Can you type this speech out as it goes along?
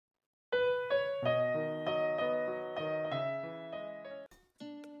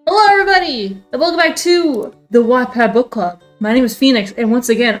everybody, and welcome back to the Wattpad Book Club. My name is Phoenix, and once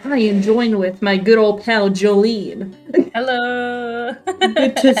again, I am joined with my good old pal, Joline. Hello.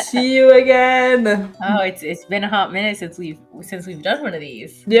 Good to see you again. Oh, it's been a hot minute since we've done one of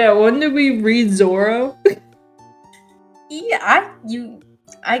these. Yeah, when did we read Zorro? Yeah,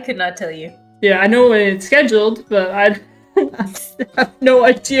 I could not tell you. Yeah, I know when it's scheduled, but I have no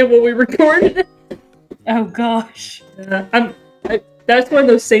idea when we recorded. Oh gosh. That's one of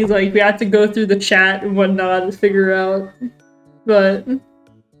those things, like, we have to go through the chat and whatnot to figure out. But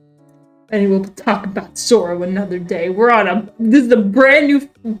anyway, we'll talk about Zorro another day. This is a brand new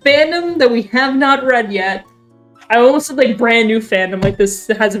fandom that we have not read yet. I almost said, like, brand new fandom, like this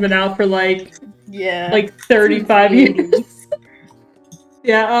hasn't been out for, like, 35 years.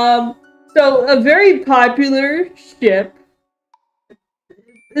 Yeah, so a very popular ship.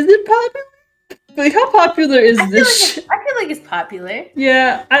 Is it popular? Like, how popular is this? I feel like it's popular.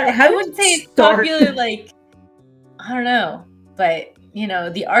 Yeah, I wouldn't say it's popular, like, I don't know, but you know,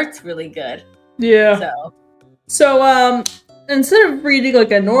 the art's really good. Yeah. So instead of reading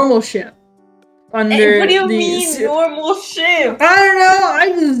like a normal ship under what do you mean normal ship? I don't know. I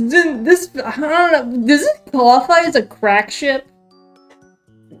just didn't. I don't know. Does it qualify as a crack ship?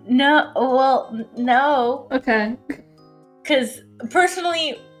 No. Well, no. Okay. Because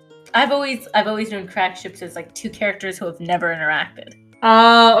personally, I've always known crack ships as like two characters who have never interacted.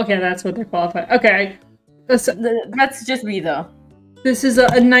 Okay, that's what they're qualified. Okay, that's just me though. This is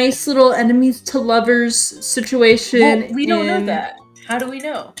a nice little enemies to lovers situation. Well, we don't know that. How do we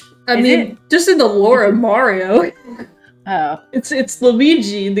know? I mean, just in the lore of Mario. Oh, it's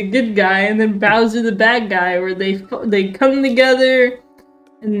Luigi, the good guy, and then Bowser, the bad guy, where they come together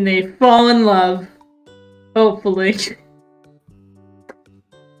and they fall in love. Hopefully.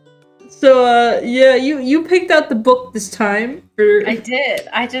 So, yeah, you picked out the book this time. I did.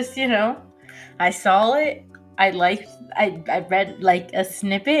 I just, you know, I saw it. I read, like, a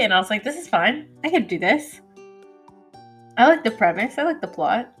snippet, and I was like, this is fine. I can do this. I like the premise. I like the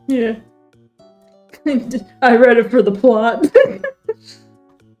plot. Yeah. I read it for the plot.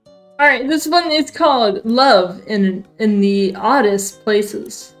 Alright, this one is called Love in the Oddest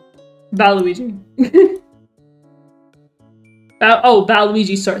Places. By Luigi.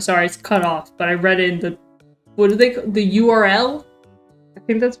 Luigi, sorry, it's cut off, but I read it in the, what do they call the URL? I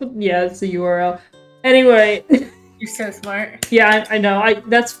think that's what, yeah, it's the URL. Anyway. You're so smart. Yeah, I know,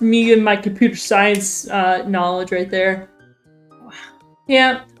 that's me and my computer science knowledge right there. Wow.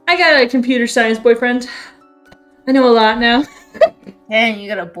 Yeah, I got a computer science boyfriend. I know a lot now. Dang, you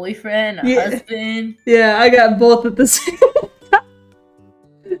got a boyfriend, a husband. Yeah, I got both at the same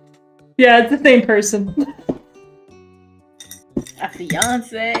time. Yeah, it's the same person. A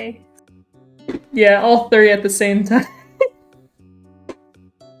fiance. Yeah, all three at the same time.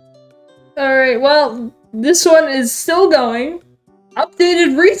 Alright, well, this one is still going.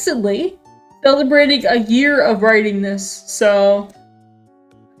 Updated recently. Celebrating a year of writing this, so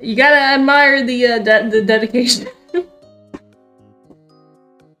you gotta admire the dedication.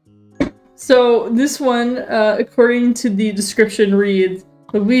 So this one, according to the description, reads,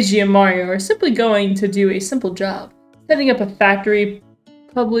 Luigi and Mario are simply going to do a simple job. Setting up a factory,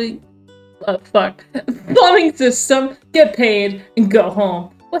 plumbing system, get paid, and go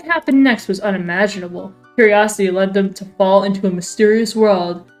home. What happened next was unimaginable. Curiosity led them to fall into a mysterious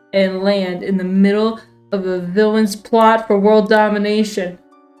world and land in the middle of a villain's plot for world domination.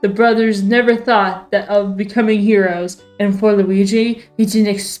 The brothers never thought of becoming heroes, and for Luigi, he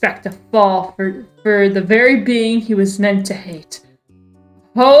didn't expect to fall for the very being he was meant to hate.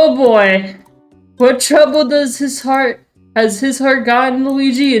 Oh boy! What trouble has his heart gotten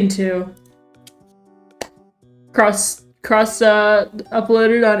Luigi into? Uploaded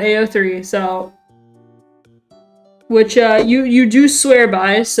on AO3, so, which you do swear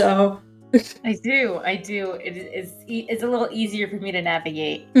by, so. I do. It's a little easier for me to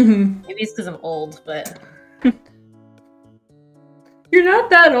navigate. Mm-hmm. Maybe it's because I'm old, but you're not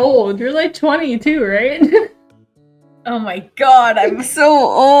that old. You're like 22, right? Oh my god, I'm so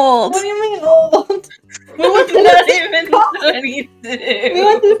old. What do you mean old? Not even 22. We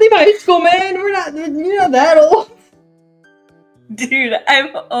went to see high school, man. You're not that old. Dude,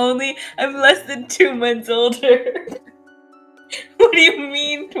 I'm less than 2 months older. What do you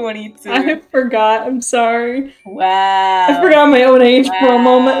mean 22? I forgot. I'm sorry. Wow. I forgot my own age for a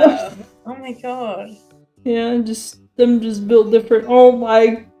moment. Oh my god. Yeah, I'm just built different. Oh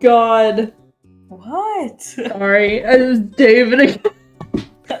my god. What? Sorry, it was David again.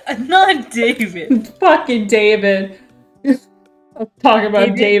 Not David. Fucking David. I'll talk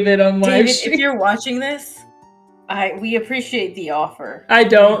about David on live stream. If you're watching this, We appreciate the offer. I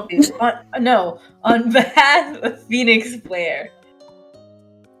don't. On behalf of Phoenix Flare,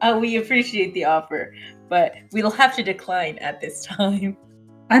 we appreciate the offer, but we'll have to decline at this time.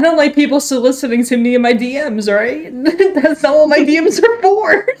 I don't like people soliciting to me in my DMs, right? That's not what my DMs are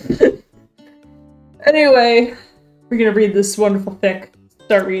for. Anyway, we're gonna read this wonderful fic.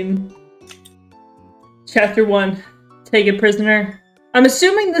 Start reading. Chapter 1. Take it prisoner. I'm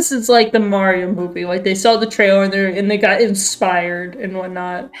assuming this is like the Mario movie. Like they saw the trailer and they got inspired and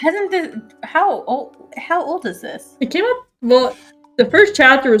whatnot. How old is this? It came up. Well, the first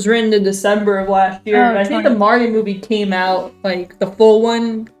chapter was written in December of last year. And I think the Mario movie came out, like the full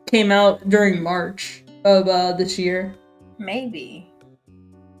one came out during March of this year. Maybe.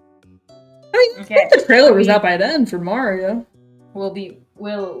 I mean, I think the trailer was out by then for Mario. Will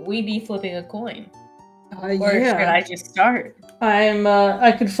we be flipping a coin? Or yeah. should I just start?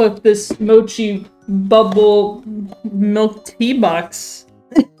 I could flip this mochi bubble milk tea box.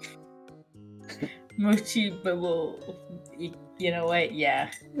 Mochi bubble. You know what? Yeah.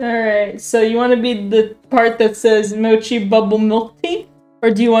 Alright, so you want to be the part that says mochi bubble milk tea?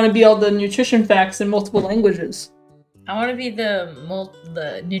 Or do you want to be all the nutrition facts in multiple languages? I want to be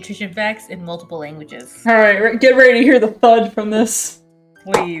the nutrition facts in multiple languages. Alright, get ready to hear the thud from this.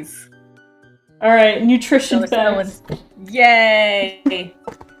 Please. Alright, nutrition facts. Yay!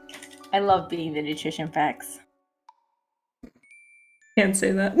 I love being the nutrition facts. Can't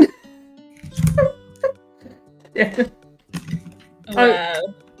say that. Yeah. Wow.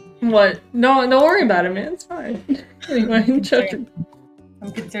 What? No, don't worry about it, man. It's fine. Anyway,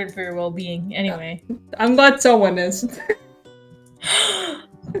 I'm concerned for your well-being. Anyway. I'm glad someone is.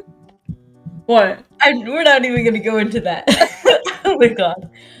 What? We're not even gonna go into that. Oh my god.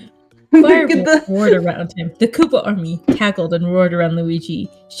 Fireballs roared around him. The Koopa army cackled and roared around Luigi,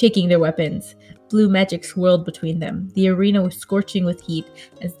 shaking their weapons. Blue magic swirled between them. The arena was scorching with heat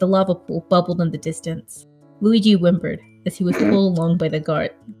as the lava pool bubbled in the distance. Luigi whimpered as he was pulled along by the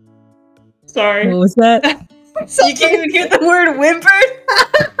guard. Sorry. What was that? You can't even hear the word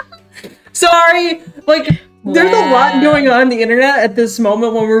whimpered? Sorry! Like, there's a lot going on the internet at this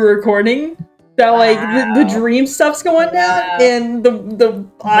moment when we're recording. That, like, the dream stuff's going down, and the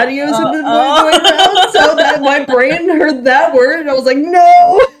audios have been going down, so that my brain heard that word, and I was like,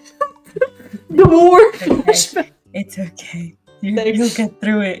 no! The war flashback. It's okay. You'll get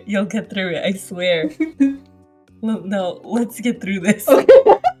through it. You'll get through it, I swear. No, let's get through this. Okay.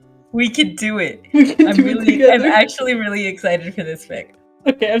 We can do it. I'm actually really excited for this fic.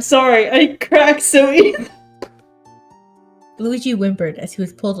 Okay, I'm sorry. I cracked so easy. Luigi whimpered as he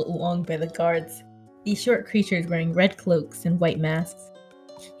was pulled along by the guards, these short creatures wearing red cloaks and white masks.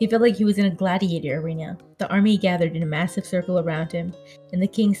 He felt like he was in a gladiator arena. The army gathered in a massive circle around him, and the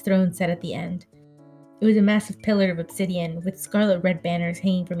king's throne sat at the end. It was a massive pillar of obsidian with scarlet red banners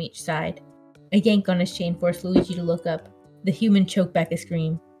hanging from each side. A yank on his chain forced Luigi to look up. The human choked back a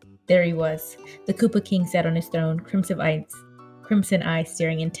scream. There he was. The Koopa King sat on his throne, crimson eyes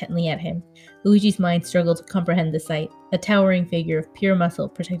staring intently at him. Luigi's mind struggled to comprehend the sight. A towering figure of pure muscle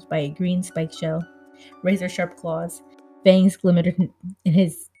protected by a green spike shell. Razor-sharp claws. Fangs glimmered in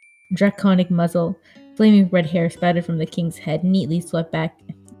his draconic muzzle. Flaming red hair spouted from the king's head, neatly swept back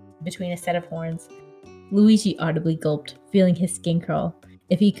between a set of horns. Luigi audibly gulped, feeling his skin crawl.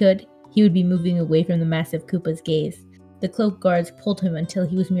 If he could, he would be moving away from the massive Koopa's gaze. The cloaked guards pulled him until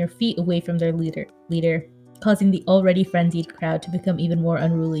he was mere feet away from their leader, causing the already frenzied crowd to become even more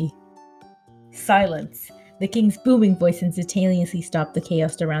unruly. Silence! The king's booming voice instantaneously stopped the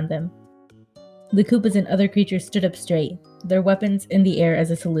chaos around them. The Koopas and other creatures stood up straight, their weapons in the air as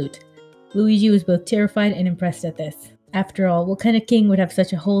a salute. Luigi was both terrified and impressed at this. After all, what kind of king would have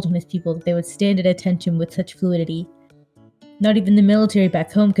such a hold on his people that they would stand at attention with such fluidity? Not even the military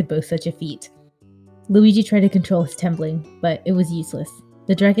back home could boast such a feat. Luigi tried to control his trembling, but it was useless.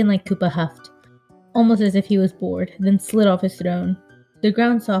 The dragon-like Koopa huffed, almost as if he was bored, then slid off his throne. The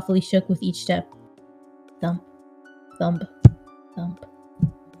ground softly shook with each step. Thump, thump, thump.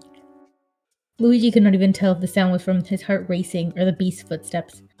 Luigi could not even tell if the sound was from his heart racing or the beast's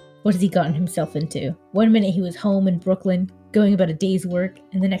footsteps. What has he gotten himself into? One minute he was home in Brooklyn, going about a day's work,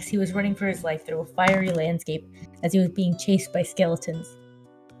 and the next he was running for his life through a fiery landscape as he was being chased by skeletons.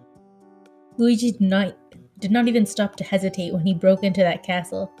 Luigi did not even stop to hesitate when he broke into that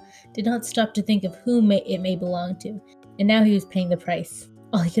castle, did not stop to think of whom it may belong to, and now he was paying the price.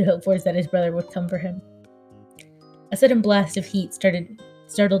 All he could hope for is that his brother would come for him. A sudden blast of heat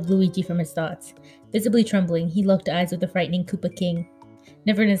startled Luigi from his thoughts. Visibly trembling, he locked eyes with the frightening Koopa King.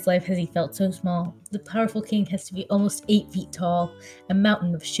 Never in his life has he felt so small. The powerful king has to be almost 8 feet tall, a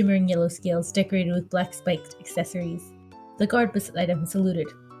mountain of shimmering yellow scales decorated with black spiked accessories. The guard beside him saluted.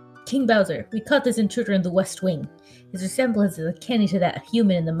 King Bowser, we caught this intruder in the West Wing. His resemblance is uncanny to that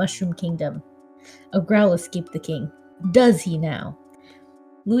human in the Mushroom Kingdom. A growl escaped the king. Does he now?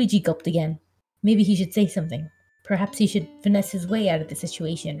 Luigi gulped again. Maybe he should say something. Perhaps he should finesse his way out of the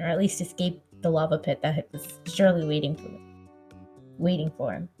situation, or at least escape the lava pit that was surely waiting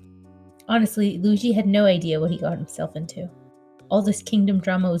for him. Honestly, Luigi had no idea what he got himself into. All this kingdom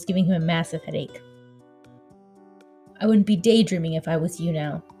drama was giving him a massive headache. I wouldn't be daydreaming if I was you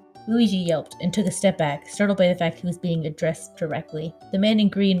now. Luigi yelped and took a step back, startled by the fact he was being addressed directly. The man in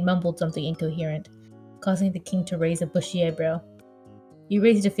green mumbled something incoherent, causing the king to raise a bushy eyebrow. He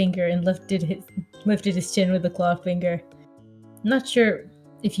raised a finger and lifted his chin with a claw finger. I'm not sure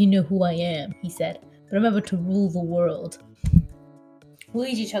if you know who I am, he said, but I'm about to rule the world.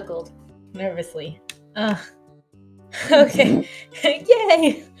 Luigi chuckled, nervously. Okay.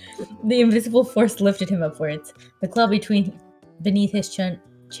 Yay! The invisible force lifted him upwards. The claw beneath his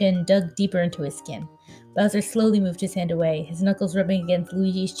chin dug deeper into his skin. Bowser slowly moved his hand away, his knuckles rubbing against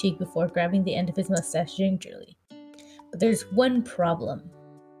Luigi's cheek before grabbing the end of his mustache gingerly. But there's one problem.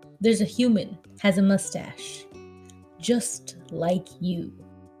 There's a human, has a mustache. Just like you,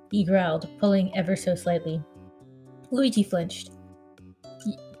 he growled, pulling ever so slightly. Luigi flinched.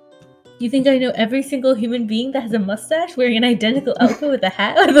 You think I know every single human being that has a mustache, wearing an identical outfit with a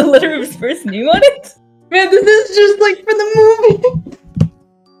hat with the letter of his first name on it? Man, this is just like for the movie!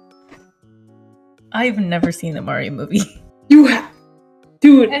 I've never seen the Mario movie. You have.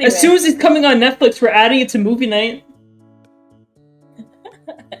 Dude, Anyway. As soon as it's coming on Netflix, we're adding it to movie night.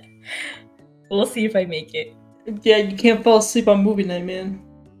 We'll see if I make it. Yeah, you can't fall asleep on movie night, man.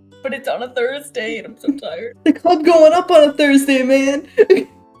 But it's on a Thursday and I'm so tired. The club going up on a Thursday, man!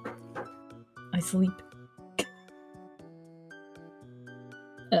 I sleep.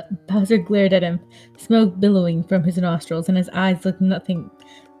 Bowser glared at him, smoke billowing from his nostrils, and his eyes looked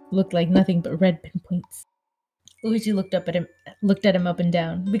like nothing but red pinpoints. Luigi looked at him up and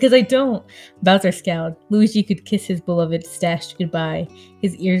down. Because I don't! Bowser scowled. Luigi could kiss his beloved stash goodbye.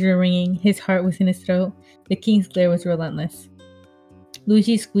 His ears were ringing, his heart was in his throat. The king's glare was relentless.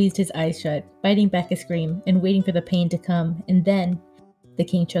 Luigi squeezed his eyes shut, biting back a scream, and waiting for the pain to come, and then the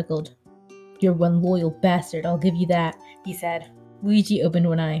king chuckled. You're one loyal bastard, I'll give you that, he said. Luigi opened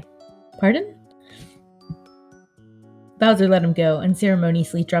one eye. Pardon? Bowser let him go,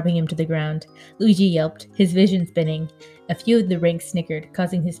 unceremoniously dropping him to the ground. Luigi yelped, his vision spinning. A few of the ranks snickered,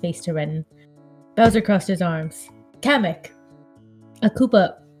 causing his face to redden. Bowser crossed his arms. Kamek! A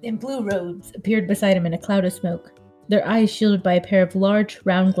Koopa in blue robes appeared beside him in a cloud of smoke, their eyes shielded by a pair of large,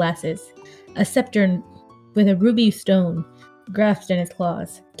 round glasses. A scepter with a ruby stone grasped in his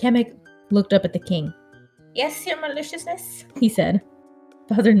claws. Kamek looked up at the king. Yes, your maliciousness, he said.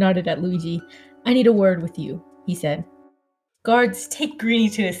 Bowser nodded at Luigi. I need a word with you, he said. Guards, take Greenie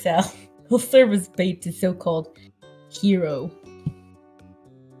to his cell. He'll serve as bait to so-called hero.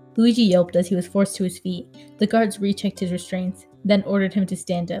 Luigi yelped as he was forced to his feet. The guards rechecked his restraints, then ordered him to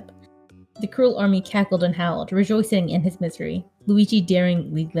stand up. The cruel army cackled and howled, rejoicing in his misery. Luigi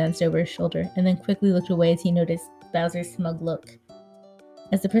daringly glanced over his shoulder, and then quickly looked away as he noticed Bowser's smug look.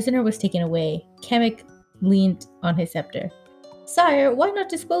 As the prisoner was taken away, Kamek leaned on his scepter. Sire, why not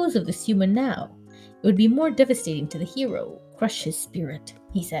dispose of this human now? It would be more devastating to the hero. Crush his spirit,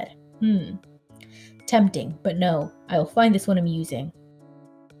 he said. Tempting, but no, I will find this one amusing.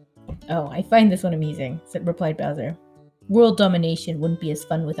 Oh, I find this one amusing, replied Bowser. World domination wouldn't be as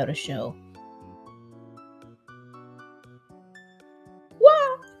fun without a show.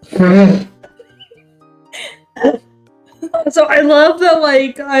 What? So I love that,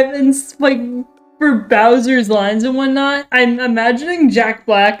 like, I've been, like, for Bowser's lines and whatnot, I'm imagining Jack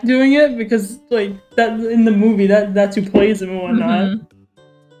Black doing it because, like, that in the movie, that's who plays him and whatnot. And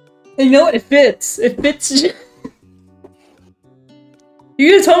you know what? It fits. It fits. You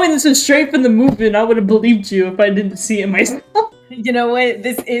could have told me this was straight from the movie and I would have believed you if I didn't see it myself. You know what?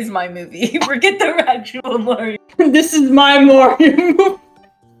 This is my movie. Forget the actual Mario. This is my Mario movie.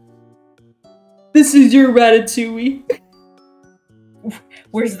 This is your Ratatouille.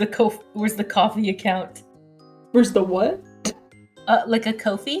 Where's the coffee account? Where's the what? Like a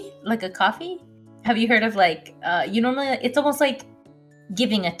Ko-fi? Like a coffee? Have you heard of, like, you normally, it's almost like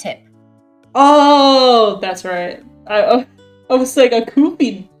giving a tip. Oh, that's right. I was like, a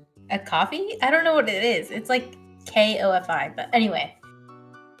Kofi. A coffee? I don't know what it is. It's like Kofi, but anyway.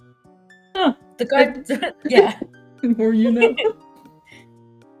 Huh. The guards, yeah. The more you know.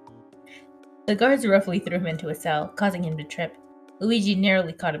 The guards roughly threw him into a cell, causing him to trip. Luigi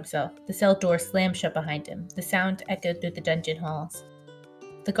narrowly caught himself. The cell door slammed shut behind him. The sound echoed through the dungeon halls.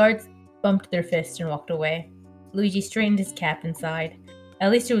 The guards bumped their fists and walked away. Luigi straightened his cap and sighed.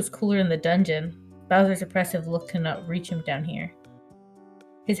 At least it was cooler in the dungeon. Bowser's oppressive look could not reach him down here.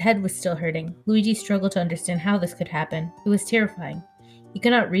 His head was still hurting. Luigi struggled to understand how this could happen. It was terrifying. He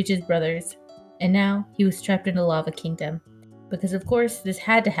could not reach his brothers, and now he was trapped in a lava kingdom. Because of course, this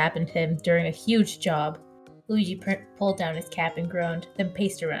had to happen to him during a huge job. Luigi pulled down his cap and groaned, then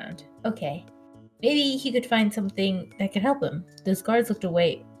paced around. Okay, maybe he could find something that could help him. Those guards took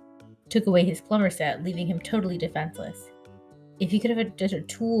away his plumber set, leaving him totally defenseless. If he could have just a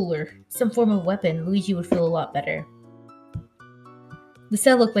tool or some form of weapon, Luigi would feel a lot better. The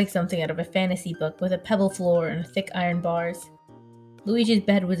cell looked like something out of a fantasy book with a pebble floor and thick iron bars. Luigi's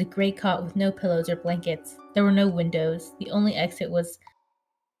bed was a gray cot with no pillows or blankets. There were no windows. The only exit was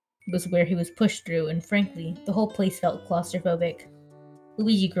where he was pushed through, and frankly, the whole place felt claustrophobic.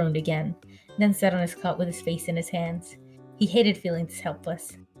 Luigi groaned again, then sat on his cot with his face in his hands. He hated feeling this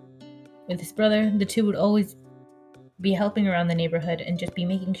helpless. With his brother, the two would always be helping around the neighborhood and just be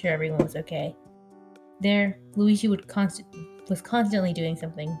making sure everyone was okay. There, Luigi was constantly doing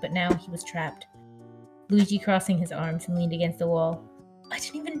something, but now he was trapped. Luigi crossing his arms and leaned against the wall. I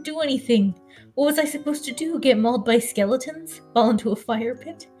didn't even do anything! What was I supposed to do? Get mauled by skeletons? Fall into a fire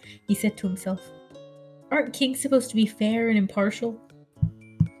pit? He said to himself. Aren't kings supposed to be fair and impartial?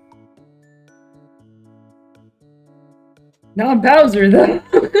 Not Bowser, though.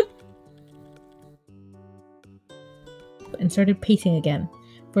 And started pacing again.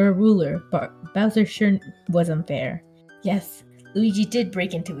 For a ruler, Bowser sure was unfair. Yes, Luigi did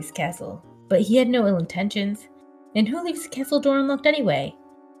break into his castle, but he had no ill intentions. And who leaves the castle door unlocked anyway?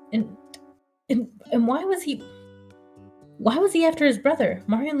 And why was he after his brother?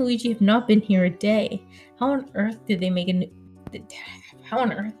 Mario and Luigi have not been here a day. How on earth did they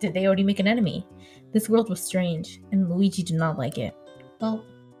already make an enemy? This world was strange, and Luigi did not like it. Well,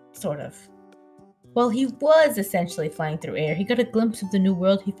 sort of. While he was essentially flying through air, he got a glimpse of the new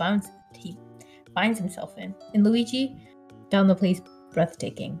world he finds himself in. And Luigi found the place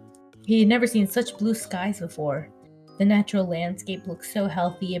breathtaking. He had never seen such blue skies before. The natural landscape looked so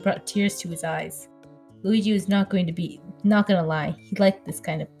healthy, it brought tears to his eyes. Luigi was not gonna lie, he liked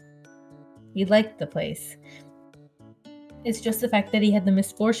the place. It's just the fact that he had the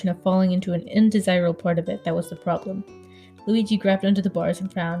misfortune of falling into an undesirable part of it that was the problem. Luigi grabbed onto the bars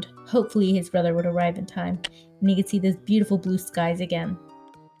and frowned. Hopefully his brother would arrive in time, and he could see those beautiful blue skies again.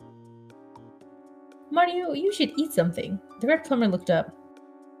 Mario, you should eat something. The red plumber looked up,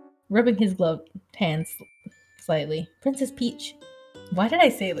 rubbing his gloved hands slightly. Princess Peach. Why did I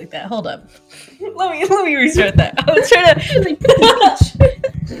say it like that? Hold up. let me restart that. I was trying to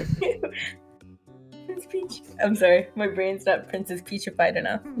Princess Peach. I'm sorry, my brain's not Princess Peachified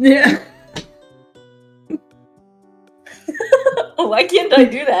enough. Yeah. Why can't I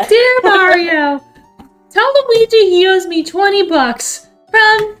do that? Dear Mario, tell Luigi he owes me $20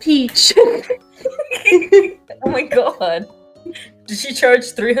 from Peach. Oh my god. Did she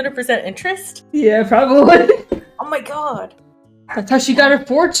charge 300% interest? Yeah, probably. Oh my god. That's how she got her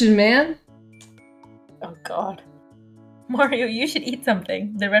fortune, man. Oh god. Mario, you should eat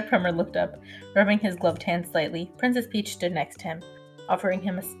something. The red plumber looked up, rubbing his gloved hand slightly. Princess Peach stood next to him,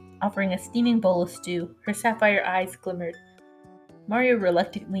 offering a steaming bowl of stew. Her sapphire eyes glimmered. Mario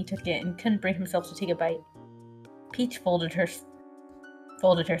reluctantly took it and couldn't bring himself to take a bite. Peach folded her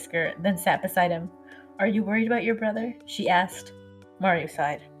skirt, then sat beside him. Are you worried about your brother? She asked. Mario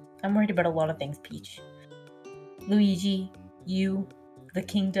sighed. I'm worried about a lot of things, Peach. Luigi, you, the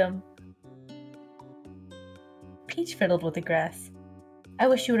kingdom. Peach fiddled with the grass. I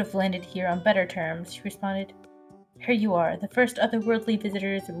wish you would have landed here on better terms, she responded. Here you are, the first otherworldly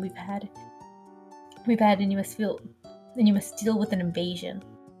visitors that we've had, and you must deal with an invasion.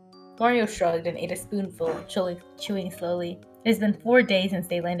 Mario shrugged and ate a spoonful, chewing slowly. It has been 4 days since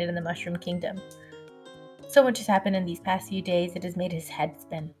they landed in the Mushroom Kingdom. So much has happened in these past few days, it has made his head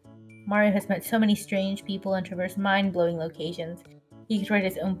spin. Mario has met so many strange people and traversed mind-blowing locations. He could write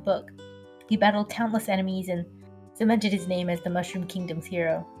his own book. He battled countless enemies and cemented his name as the Mushroom Kingdom's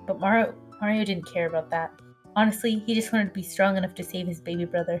hero. But Mario didn't care about that. Honestly, he just wanted to be strong enough to save his baby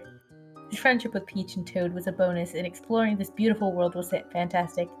brother. His friendship with Peach and Toad was a bonus, and exploring this beautiful world was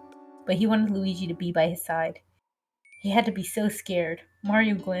fantastic. But he wanted Luigi to be by his side. He had to be so scared.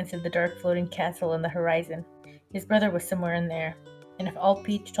 Mario glanced at the dark floating castle on the horizon. His brother was somewhere in there. And if all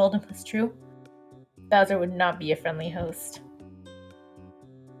Peach told him was true, Bowser would not be a friendly host.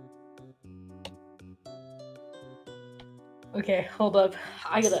 Okay, hold up.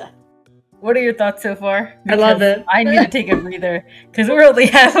 I What are your thoughts so far? I love it. I need to take a breather because we're only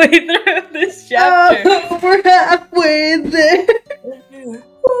halfway through this chapter. Oh, we're halfway there.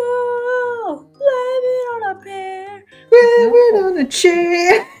 Whoa, living on a pear. Living on a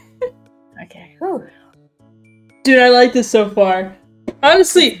chair. Okay. Whew. Dude, I like this so far.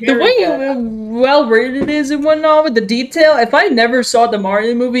 Honestly, the way well rated it is and whatnot with the detail, if I never saw the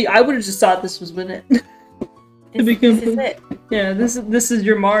Mario movie, I would have just thought this was with it. This is it. Yeah, this is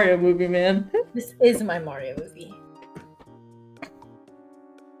your Mario movie, man. This is my Mario movie.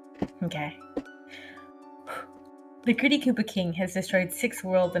 Okay. The Gritty Koopa King has destroyed 6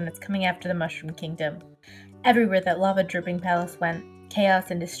 worlds and it's coming after the Mushroom Kingdom. Everywhere that lava-dripping palace went,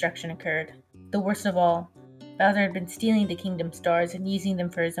 chaos and destruction occurred. The worst of all, Bowser had been stealing the kingdom stars and using them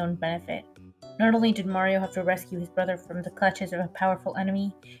for his own benefit. Not only did Mario have to rescue his brother from the clutches of a powerful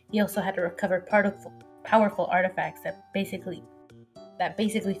enemy, he also had to recover powerful artifacts that basically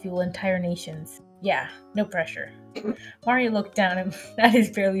fuel entire nations. Yeah, no pressure. Mario looked down at his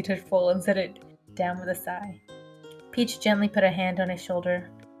barely touched bowl and set it down with a sigh. Peach gently put a hand on his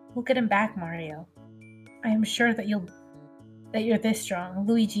shoulder. We'll get him back, Mario. I am sure that you're this strong.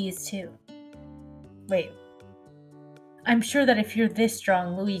 Luigi is too. Wait. I'm sure that if you're this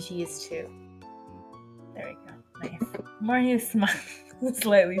strong, Luigi is too. There we go. Nice. Mario smiled,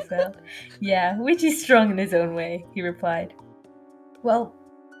 slightly sad. Yeah, Luigi's strong in his own way, he replied. Well,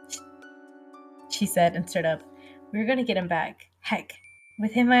 she said and stood up. We're gonna get him back. Heck,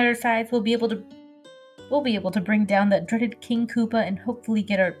 with him at our sides, we'll be able to bring down that dreaded King Koopa and hopefully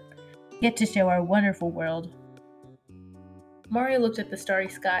get to show our wonderful world. Mario looked at the starry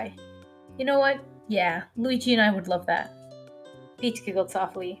sky. You know what? Yeah, Luigi and I would love that. Peach giggled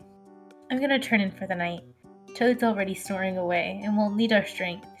softly. I'm gonna turn in for the night. Toad's already snoring away, and we'll need our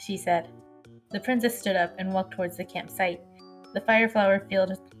strength, she said. The princess stood up and walked towards the campsite. The Fireflower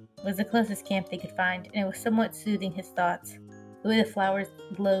Field was the closest camp they could find, and it was somewhat soothing his thoughts. The way the flowers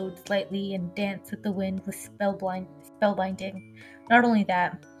glowed slightly and danced with the wind was spellbinding. Not only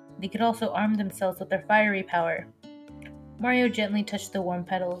that, they could also arm themselves with their fiery power. Mario gently touched the warm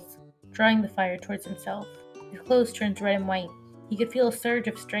petals, drawing the fire towards himself. His clothes turned red and white. He could feel a surge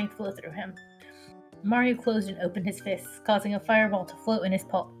of strength flow through him. Mario closed and opened his fists, causing a fireball to float in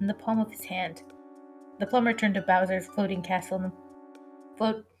the palm of his hand. The plumber turned to Bowser's floating castle and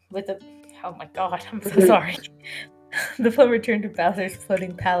oh my god, I'm so sorry. The plumber turned to Bowser's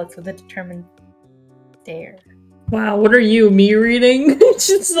floating palace with a determined stare. Wow, what are you, me reading?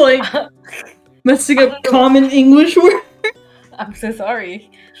 Just like messing up common English words. I'm so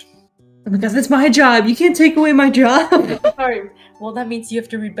sorry. Oh my god, that's my job. You can't take away my job. Sorry. Well, that means you have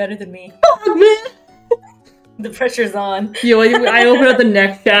to read better than me. Oh, man. The pressure's on. Yo, I open up the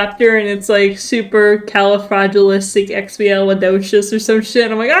next chapter and it's like super califragilisticexpialidocious or some shit.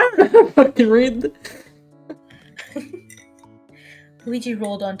 And I'm like, I don't know how to fucking read this. Luigi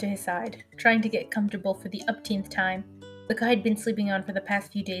rolled onto his side, trying to get comfortable for the upteenth time. The guy he'd been sleeping on for the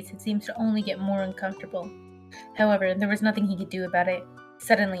past few days had seemed to only get more uncomfortable. However, there was nothing he could do about it.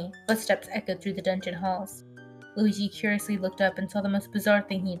 Suddenly, footsteps echoed through the dungeon halls. Luigi curiously looked up and saw the most bizarre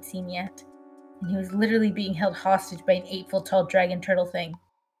thing he had seen yet. And he was literally being held hostage by an 8-foot-tall dragon turtle thing.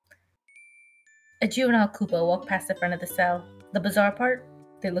 A juvenile Koopa walked past the front of the cell. The bizarre part?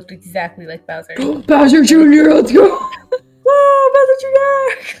 They looked exactly like Bowser. Bowser Jr., let's go! Whoa, Bowser Jr.!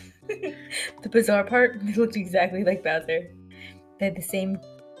 The bizarre part? They looked exactly like Bowser. They had the same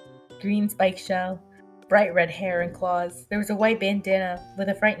green spike shell, bright red hair and claws. There was a white bandana with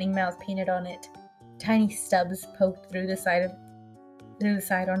a frightening mouth painted on it. Tiny stubs poked through the side of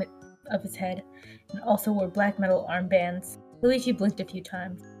his head, and also wore black metal armbands. Luigi blinked a few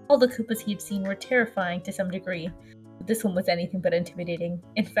times. All the Koopas he had seen were terrifying to some degree, but this one was anything but intimidating.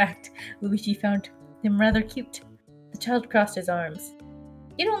 In fact, Luigi found him rather cute. The child crossed his arms.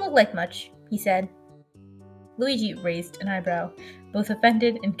 You don't look like much, he said. Luigi raised an eyebrow, both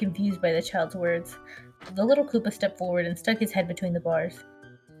offended and confused by the child's words. The little Koopa stepped forward and stuck his head between the bars.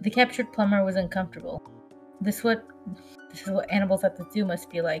 The captured plumber was uncomfortable. This is what animals at the zoo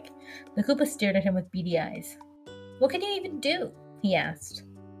must feel like. The Koopa stared at him with beady eyes. What can you even do? He asked.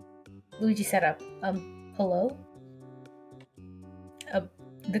 Luigi sat up. Hello?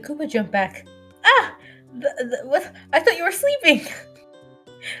 The Koopa jumped back. Ah! What? I thought you were sleeping!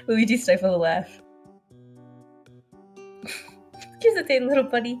 Luigi stifled a laugh. Excuse me, little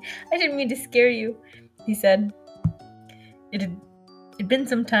buddy. I didn't mean to scare you, he said. It'd been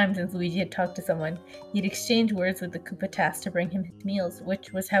some time since Luigi had talked to someone. He'd exchanged words with the Koopa tasked to bring him his meals,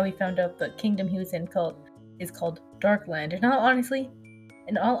 which was how he found out the kingdom he was in is called Darkland. In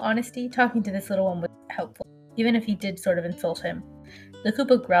all honesty, talking to this little one was helpful, even if he did sort of insult him. The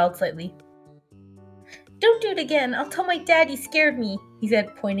Koopa growled slightly. Don't do it again. I'll tell my dad you scared me, he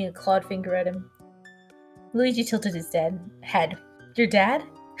said, pointing a clawed finger at him. Luigi tilted his head. Your dad?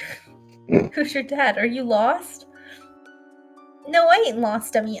 Who's your dad? Are you lost? No, I ain't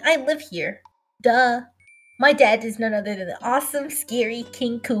lost, dummy. I live here. Duh. My dad is none other than the awesome, scary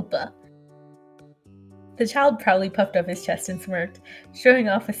King Koopa. The child proudly puffed up his chest and smirked, showing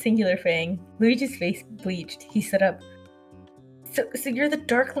off a singular fang. Luigi's face bleached. He stood up. So you're the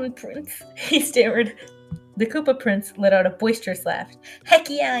Darkland Prince? He stammered. The Koopa Prince let out a boisterous laugh. Heck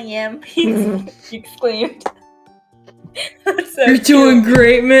yeah, I am, he exclaimed. So you're doing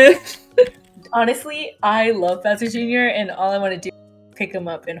great, man. Honestly, I love Bowser Jr. and all I want to do is pick him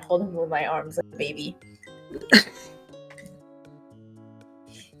up and hold him with my arms like a baby.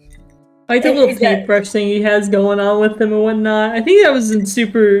 I like the little paintbrush thing he has going on with him and whatnot. I think that was in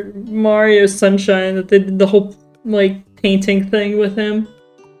Super Mario Sunshine that they did the whole, like, painting thing with him.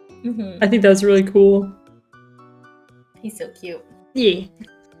 I think that was really cool. He's so cute. Yeah.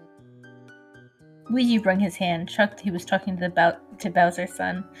 Luigi wrung his hand, shocked he was talking to Bowser's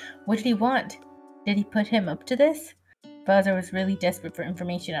son. What did he want? Did he put him up to this? Bowser was really desperate for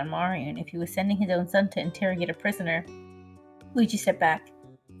information on Mario, and if he was sending his own son to interrogate a prisoner. Luigi stepped back.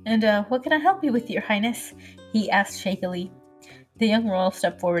 And, what can I help you with, Your Highness? He asked shakily. The young royal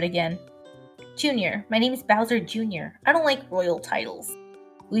stepped forward again. Junior, my name is Bowser Jr. I don't like royal titles.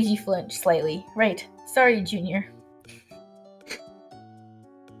 Luigi flinched slightly. Right. Sorry, Junior.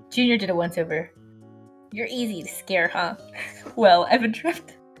 Junior did a once-over. You're easy to scare, huh? Well, I've been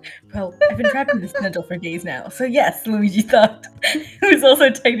trapped in this spindle for days now, so yes, Luigi thought. He was also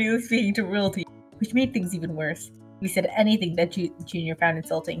technically speaking to royalty, which made things even worse. He said anything that Junior found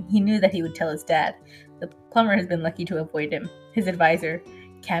insulting. He knew that he would tell his dad. The plumber has been lucky to avoid him. His advisor,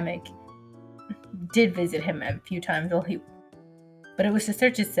 Kamek, did visit him a few times but it was to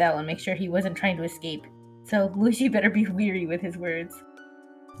search his cell and make sure he wasn't trying to escape. So Luigi better be weary with his words.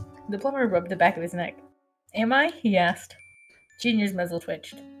 The plumber rubbed the back of his neck. Am I? He asked. Junior's muzzle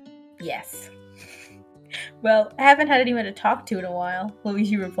twitched. Yes. Well, I haven't had anyone to talk to in a while,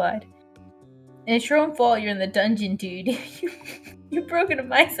 Luigi replied. And it's your own fault you're in the dungeon, dude. You broke into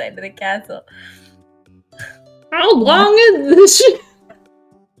my side of the castle. How long is this?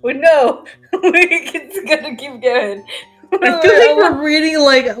 Well, no. It's gonna keep going. I feel like we're reading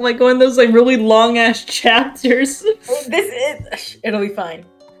like one of those like really long ass chapters. It'll be fine.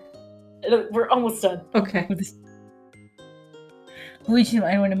 We're almost done. Okay. Luigi's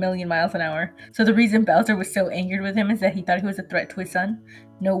mind went a million miles an hour. So the reason Bowser was so angered with him is that he thought he was a threat to his son?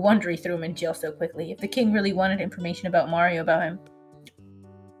 No wonder he threw him in jail so quickly. If the king really wanted information about Mario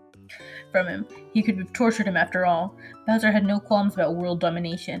from him, he could have tortured him after all. Bowser had no qualms about world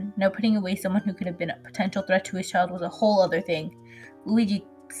domination. Now putting away someone who could have been a potential threat to his child was a whole other thing. Luigi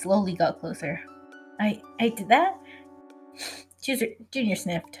slowly got closer. I did that? Junior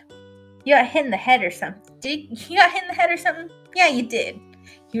sniffed. You got hit in the head or something. You got hit in the head or something? Yeah, you did,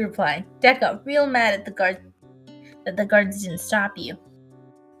 he replied. Dad got real mad at the guards didn't stop you.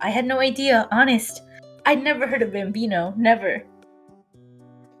 I had no idea, honest. I'd never heard of Bambino, never.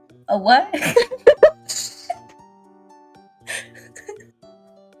 A what?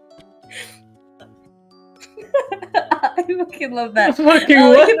 I fucking love that.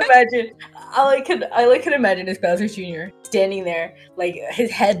 All I can imagine is Bowser Jr. standing there, like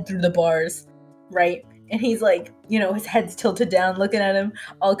his head through the bars, right? And he's like, his head's tilted down, looking at him,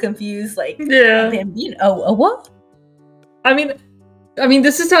 all confused, like, yeah. Bambino. Oh, a what? I mean,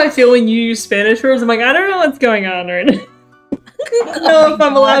 this is how I feel when you use Spanish words. I'm like, I don't know what's going on right now. I don't know if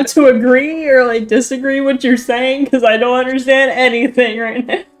I'm allowed to agree or like disagree with what you're saying because I don't understand anything right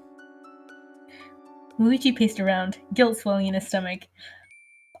now. Luigi paced around, guilt swelling in his stomach.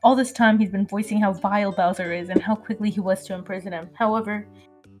 All this time he's been voicing how vile Bowser is and how quickly he was to imprison him. However,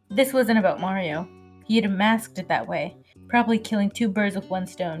 this wasn't about Mario. He had masked it that way, probably killing two birds with one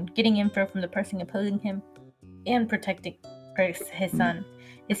stone, getting info from the person opposing him, and protecting his son.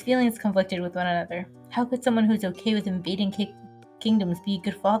 His feelings conflicted with one another. How could someone who's okay with invading kingdoms be a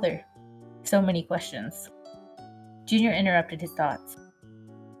good father? So many questions. Junior interrupted his thoughts.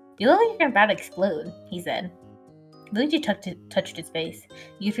 You look like you're about to explode, he said. Luigi touched his face.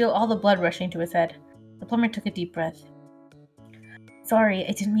 You could feel all the blood rushing to his head. The plumber took a deep breath. Sorry,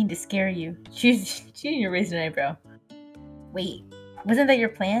 I didn't mean to scare you. Junior raised an eyebrow. Wait, wasn't that your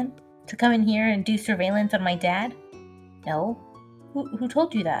plan? To come in here and do surveillance on my dad? No. Who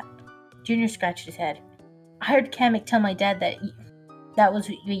told you that? Junior scratched his head. I heard Kamek tell my dad that was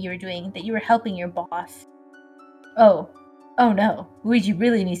what you were doing, that you were helping your boss. Oh no. Luigi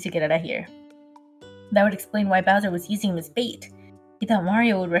really needs to get out of here. That would explain why Bowser was using him as bait. He thought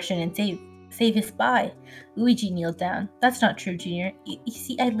Mario would rush in and save Save his spy. Luigi kneeled down. That's not true, Junior. You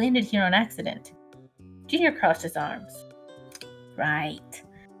see, I landed here on accident. Junior crossed his arms. Right.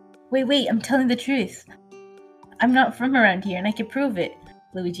 Wait, I'm telling the truth. I'm not from around here and I can prove it,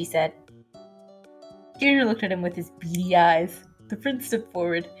 Luigi said. Junior looked at him with his beady eyes. The prince stepped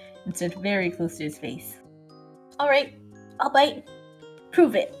forward and stood very close to his face. Alright, I'll bite.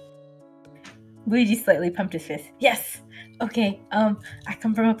 Prove it. Luigi slightly pumped his fist. Yes! Okay, I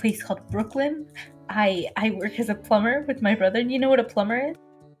come from a place called Brooklyn. I work as a plumber with my brother. You know what a plumber is?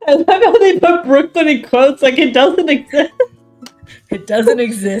 I love how they put Brooklyn in quotes like it doesn't exist. It doesn't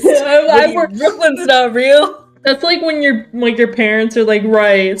exist. Brooklyn's not real. That's like when your parents are like,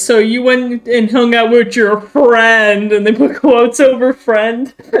 right, so you went and hung out with your friend, and they put quotes over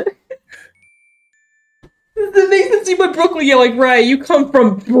friend. It makes it seem like Brooklyn. Yeah, like, right, you come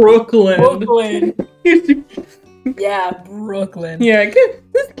from Brooklyn. Brooklyn. Yeah, Brooklyn. Yeah,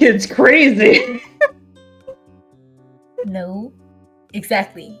 this kid's crazy. No,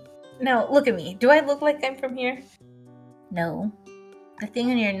 exactly. Now, look at me. Do I look like I'm from here? No. The thing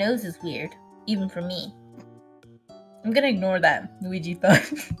on your nose is weird, even for me. I'm gonna ignore that, Luigi thought.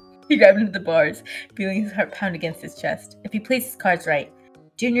 He grabbed into the bars, feeling his heart pound against his chest. If he placed his cards right,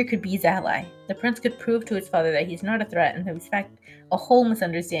 Junior could be his ally. The prince could prove to his father that he's not a threat and that was, in fact, a whole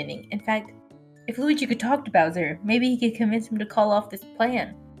misunderstanding. In fact, if Luigi could talk to Bowser, maybe he could convince him to call off this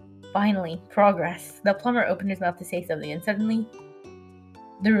plan. Finally, progress. The plumber opened his mouth to say something, and suddenly,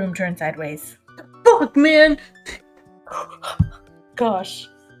 the room turned sideways. Fuck, man! Gosh,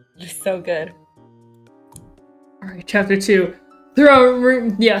 you're so good. Alright, chapter 2. Throne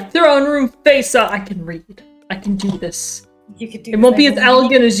room face up. I can read. I can do this. You could do it won't be as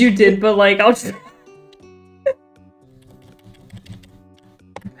elegant as you did, but like, I'll just...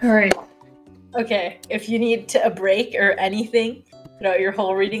 Alright. Okay, if you need a break or anything throughout your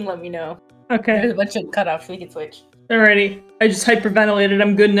whole reading, let me know. Okay. There's a bunch of cutoffs, we can switch. Alrighty. I just hyperventilated,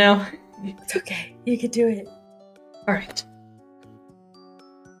 I'm good now. It's okay, you can do it. Alright.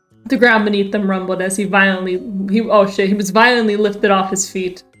 The ground beneath them rumbled as he was violently lifted off his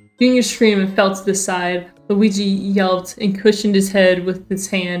feet. Junior screamed and fell to the side. Luigi yelped and cushioned his head with his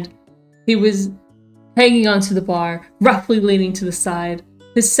hand. He was hanging onto the bar, roughly leaning to the side.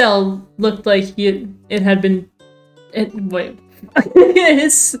 His cell looked like his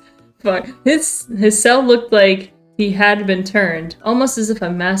cell looked like he had been turned, almost as if a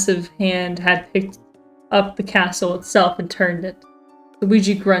massive hand had picked up the castle itself and turned it.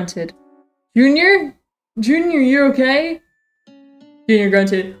 Luigi grunted. Junior? Junior, you okay? Junior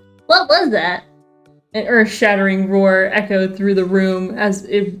grunted. What was that? An earth-shattering roar echoed through the room as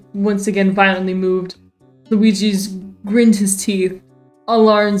it once again violently moved. Luigi's grinned his teeth,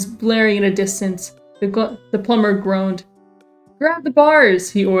 alarms blaring in a distance. The plumber groaned. Grab the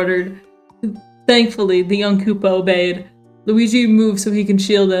bars, he ordered. Thankfully, the young Koopa obeyed. Luigi moved so he can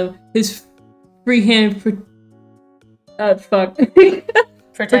shield him. His free hand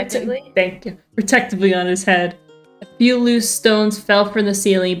Protectively? Thank you. Protectively on his head. A few loose stones fell from the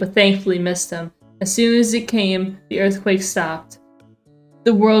ceiling, but thankfully missed him. As soon as it came, the earthquake stopped.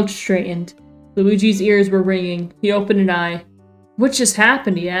 The world straightened. Luigi's ears were ringing. He opened an eye. What just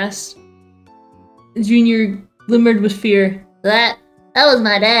happened? He asked. Junior glimmered with fear. That was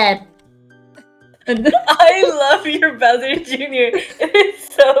my dad. I love your Bowser Jr.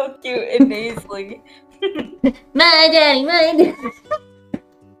 It's so cute and nasally. My daddy.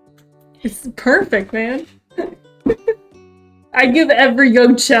 It's perfect, man. I give every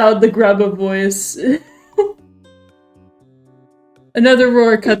young child the Grubba voice. Another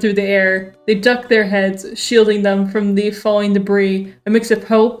roar cut through the air. They ducked their heads, shielding them from the falling debris. A mix of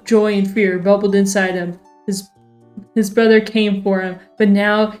hope, joy, and fear bubbled inside him. His brother came for him, but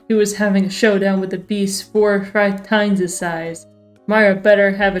now he was having a showdown with a beast 4 or 5 times his size. Mario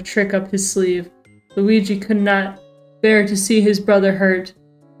better have a trick up his sleeve. Luigi could not bear to see his brother hurt.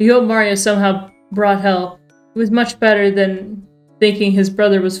 He hoped Mario somehow brought help. It was much better than thinking his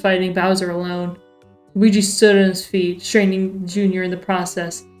brother was fighting Bowser alone. Luigi stood on his feet, straining Junior in the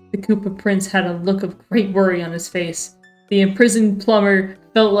process. The Koopa Prince had a look of great worry on his face. The imprisoned plumber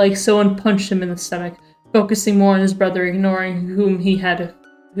felt like someone punched him in the stomach, focusing more on his brother, ignoring who he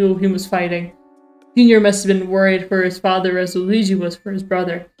was fighting. Junior must have been worried for his father as Luigi was for his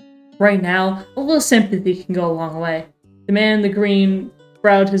brother. Right now, a little sympathy can go a long way. The man in the green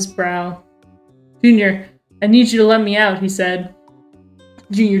bowed his brow. Junior, I need you to let me out, he said.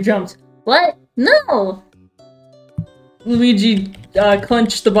 Junior jumped. What? No! Luigi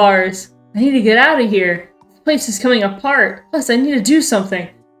clenched the bars. I need to get out of here. This place is coming apart. Plus, I need to do something.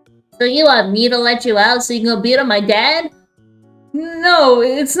 So you want me to let you out so you can go beat up my dad? No,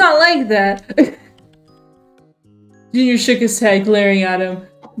 it's not like that. Junior shook his head, glaring at him.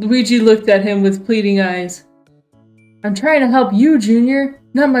 Luigi looked at him with pleading eyes. I'm trying to help you, Junior,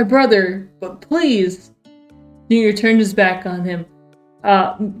 not my brother, but please. Junior turned his back on him,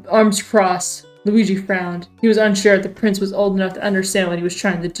 arms crossed. Luigi frowned. He was unsure if the prince was old enough to understand what he was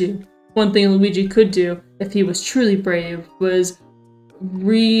trying to do. One thing Luigi could do, if he was truly brave, was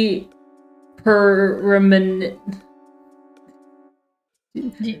Reperman.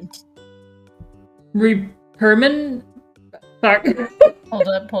 Fuck.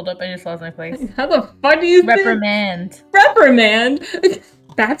 Hold up, I just lost my place. How the fuck do you Reprimand. think? Reprimand?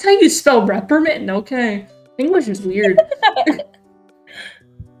 That's how you spell reprimand? Okay. English is weird.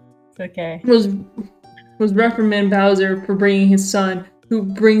 It's okay. Was reprimand Bowser for bringing his son, who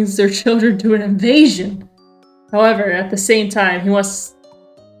brings their children to an invasion. However, at the same time, he wants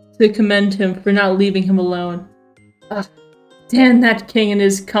to commend him for not leaving him alone. Damn that king and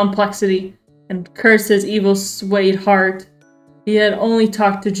his complexity, and curse his evil-swayed heart. He had only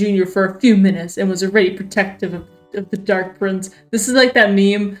talked to Junior for a few minutes and was already protective of the Dark Prince. This is like that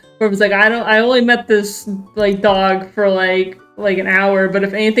meme where it was like, I only met this like dog for like an hour, but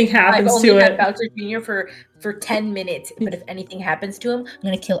if anything happens to it, Bowser Jr. for 10 minutes, but if anything happens to him, I'm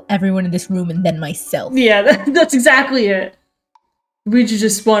gonna kill everyone in this room and then myself. Yeah, that's exactly it. Luigi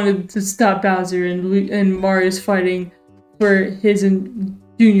just wanted to stop Bowser and Mario's fighting for his and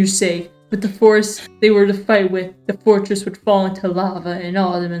Junior's sake. With the force they were to fight with, the fortress would fall into lava and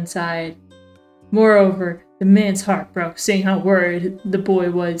all of them inside. Moreover, the man's heart broke, seeing how worried the boy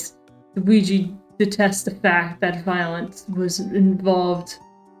was. Luigi detests the fact that violence was involved.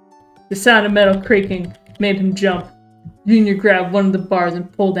 The sound of metal creaking made him jump. Junior grabbed one of the bars and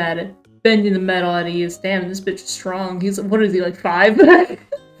pulled at it, bending the metal at ease. Damn, this bitch is strong. What is he, like 5?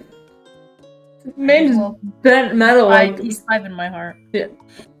 Man just bent metal like... He's 5 in my heart. Yeah.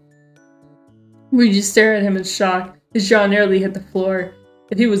 Luigi stared at him in shock. His jaw nearly hit the floor.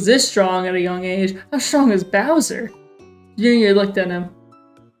 If he was this strong at a young age, how strong is Bowser? Junior looked at him.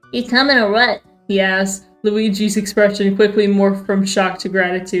 You coming or what? He asked. Luigi's expression quickly morphed from shock to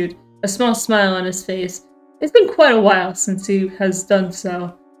gratitude, a small smile on his face. It's been quite a while since he has done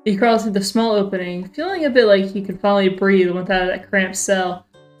so. He crawled through the small opening, feeling a bit like he could finally breathe without that cramped cell.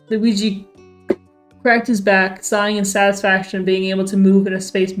 Luigi cracked his back, sighing in satisfaction being able to move in a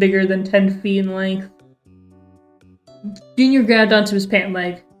space bigger than 10 feet in length. Junior grabbed onto his pant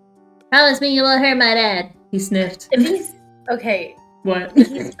leg. Promise me you won't hurt my dad, he sniffed. If he's... Okay. What?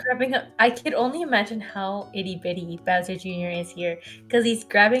 He's grabbing up... I could only imagine how itty-bitty Bowser Jr. is here, because he's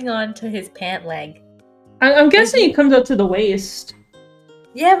grabbing onto his pant leg. I'm guessing he comes up to the waist.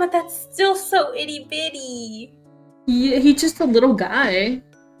 Yeah, but that's still so itty-bitty. He's just a little guy.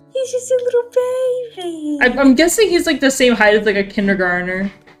 He's just a little baby. I'm guessing he's like the same height as like a kindergartner.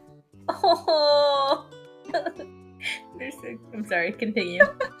 Oh. I'm sorry, continue.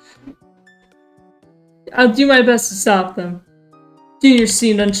 I'll do my best to stop them. Junior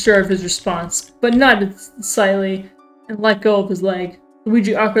seemed unsure of his response, but nodded slightly and let go of his leg.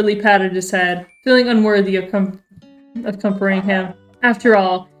 Luigi awkwardly patted his head, feeling unworthy of comforting him. After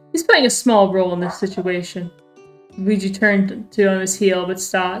all, he's playing a small role in this situation. Luigi turned on his heel, but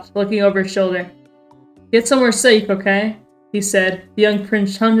stopped, looking over his shoulder. Get somewhere safe, okay? He said. The young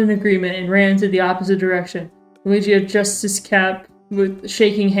prince hummed in agreement and ran into the opposite direction. Luigi adjusted his cap with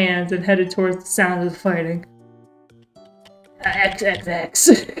shaking hands and headed towards the sound of the fighting.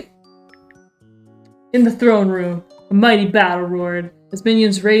 XXX. In the throne room, a mighty battle roared. As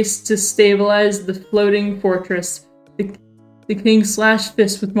minions raced to stabilize the floating fortress, the king slashed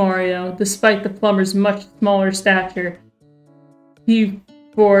fists with Mario, despite the plumber's much smaller stature. He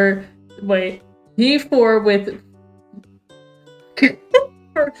four with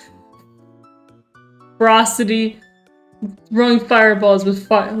ferocity, throwing fireballs with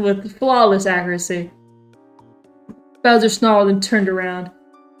flawless accuracy. Bowser snarled and turned around.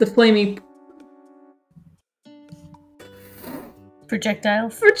 The flaming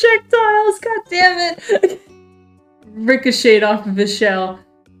projectiles, god damn it! Ricocheted off of his shell.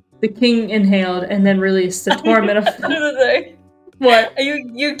 The king inhaled and then released a torment of... What?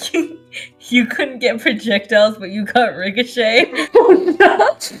 You couldn't get projectiles, but you got ricochet? Oh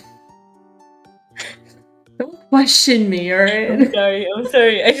no! Don't question me, alright? I'm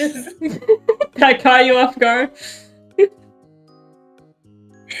sorry, I just... Did I caught you off guard?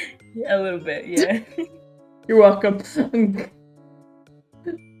 Yeah, a little bit, yeah. You're welcome.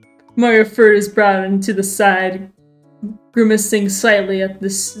 Mario furrowed his brow into the side, grimacing slightly at the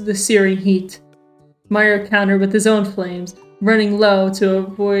searing heat. Mario countered with his own flames, running low to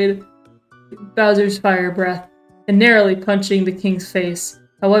avoid Bowser's fire breath. and narrowly punching the king's face.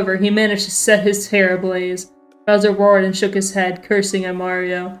 However, he managed to set his hair ablaze. Bowser roared and shook his head, cursing at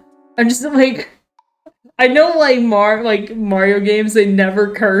Mario. I'm just like, I know like Mario games, they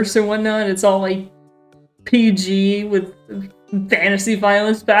never curse and whatnot. It's all like PG with fantasy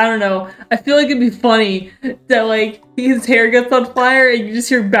violence, but I don't know. I feel like it'd be funny that like his hair gets on fire and you just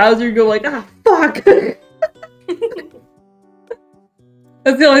hear Bowser go like, ah, fuck!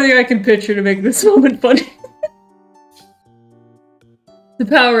 That's the only thing I can picture to make this moment funny. The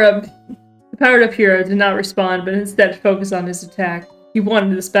powered up hero did not respond, but instead focused on his attack. He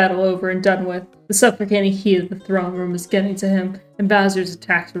wanted this battle over and done with. The suffocating heat of the throne room was getting to him, and Bowser's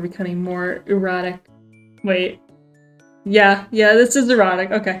attacks were becoming more erratic. Wait. Yeah, this is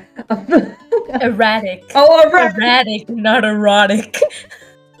erotic. Okay. Erratic. Oh, erratic! Erratic, not erotic.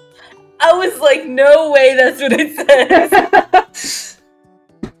 I was like, no way that's what it says.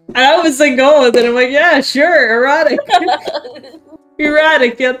 I was like going with it. I'm like, yeah, sure, erotic.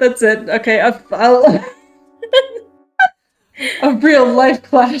 Erratic, yeah, that's it. Okay, a real life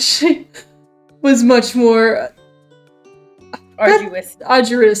clash was much more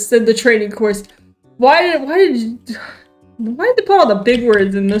arduous than the training course. Why did they put all the big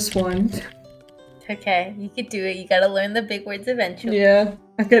words in this one? Okay, you could do it. You gotta learn the big words eventually. Yeah,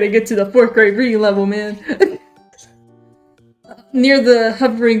 I gotta get to the 4th grade reading level, man. Near the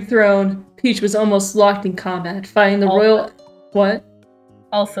hovering throne, Peach was almost locked in combat, fighting the royal... What?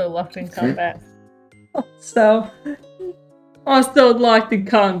 Also locked in combat. Also locked in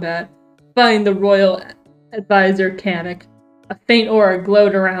combat, fighting the royal advisor Kamek. A faint aura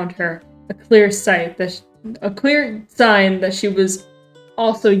glowed around her, a clear sign that she was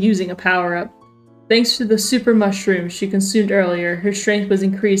also using a power-up. Thanks to the super mushroom she consumed earlier, her strength was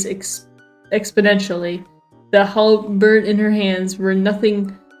increased exponentially. The halberd in her hands were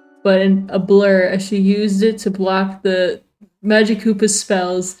nothing but a blur as she used it to block the Magikoopa's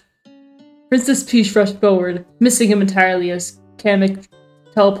spells. Princess Peach rushed forward, missing him entirely as Kamek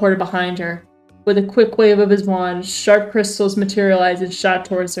teleported behind her. With a quick wave of his wand, sharp crystals materialized and shot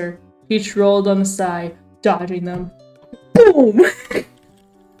towards her. Peach rolled on the side, dodging them. Boom!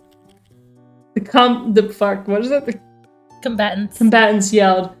 The combatants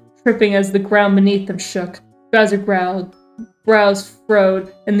yelled, tripping as the ground beneath them shook. Bowser growled, brows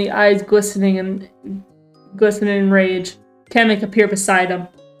furrowed, and the eyes glistening in rage. Kamek appeared beside him.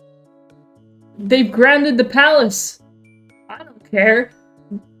 They've grounded the palace! I don't care.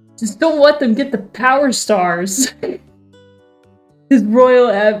 Just don't let them get the power stars. His royal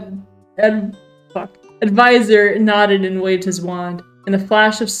advisor nodded and waved his wand. In a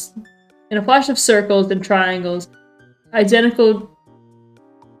flash of circles and triangles, identical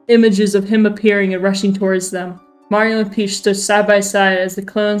images of him appearing and rushing towards them. Mario and Peach stood side by side as the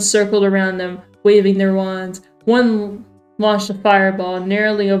clones circled around them, waving their wands. One launched a fireball,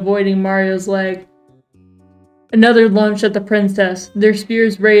 narrowly avoiding Mario's leg. Another launched at the princess, their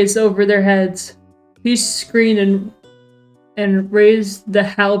spears raised over their heads. Peach screamed and raised the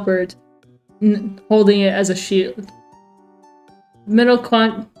halberd, holding it as a shield. Metal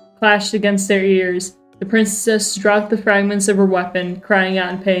clashed against their ears. The princess dropped the fragments of her weapon, crying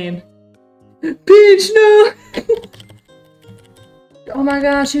out in pain. Peach, no! Oh my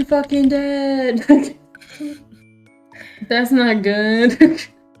gosh, you fucking dead! That's not good.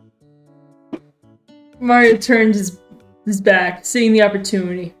 Mario turned his back, seeing the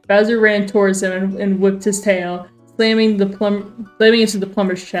opportunity. Bowser ran towards him and whipped his tail, slamming into the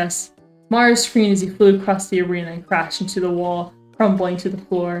plumber's chest. Mario screamed as he flew across the arena and crashed into the wall, crumbling to the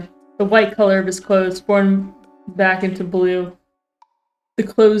floor. The white color of his clothes formed back into blue. The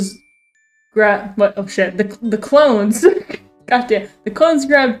clones grabbed... What? Oh shit. The clones... Goddamn. The clones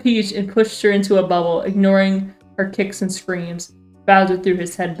grabbed Peach and pushed her into a bubble, ignoring her kicks and screams. Bowser threw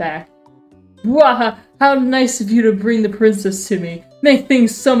his head back. Wah! How nice of you to bring the princess to me. Make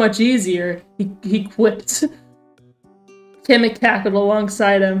things so much easier, he quipped. Kamek cackled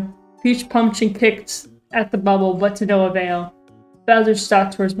alongside him. Peach pumped and kicked at the bubble, but to no avail. Bowser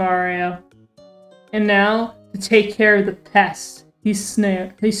stalked towards Mario. And now, to take care of the pest, he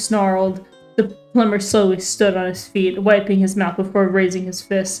snarled. The plumber slowly stood on his feet, wiping his mouth before raising his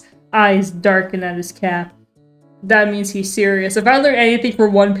fists, eyes darkened at his cap. That means he's serious. If I learn anything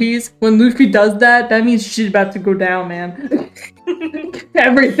from One Piece, when Luffy does that, that means shit's about to go down, man.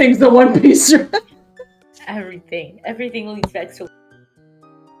 Everything's the One Piece. Everything leads back to.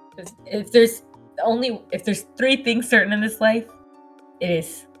 If there's 3 things certain in this life, it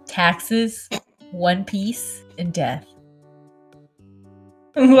is taxes, One Piece, and death.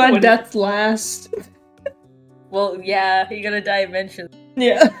 Let death last. Well, yeah, you're gonna die eventually.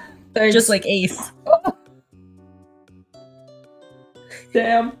 Yeah. Thanks. Just like Ace.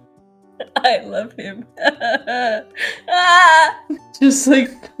 Damn. I love him. Ah! Just like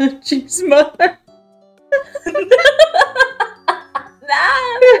Funchi's mother.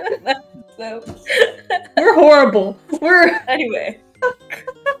 So We're horrible. We're anyway.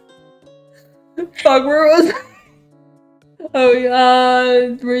 fuck. Where was? Oh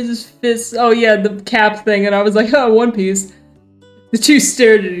yeah. Where's his fist? Oh yeah, the cap thing. And I was like, oh, One Piece. The two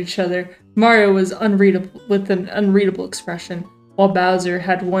stared at each other. Mario was unreadable with an unreadable expression, while Bowser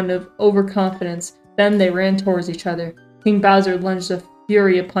had one of overconfidence. Then they ran towards each other. King Bowser lunged a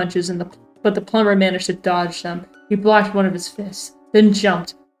fury of punches, but the plumber managed to dodge them. He blocked one of his fists, then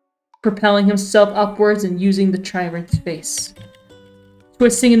jumped, propelling himself upwards and using the tyrant's face.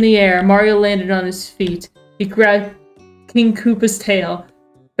 Twisting in the air, Mario landed on his feet. He grabbed King Koopa's tail.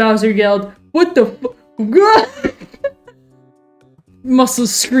 Bowser yelled, "What the f-"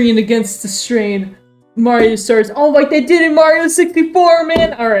 Muscles screamed against the strain. Mario starts, oh, like they did in Mario 64,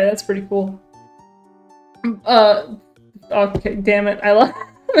 man! Alright, that's pretty cool. Okay, damn it, I love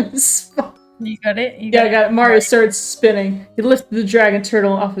this. You got it? Yeah, I got it. Mario starts spinning. He lifted the dragon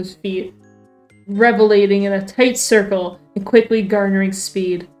turtle off his feet, revelating in a tight circle and quickly garnering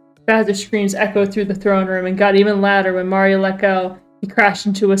speed. Bowser's screams echoed through the throne room and got even louder when Mario let go. He crashed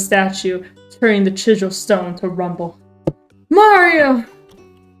into a statue, turning the chisel stone to rumble. Mario!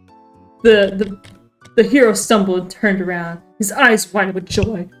 The hero stumbled and turned around, his eyes wide with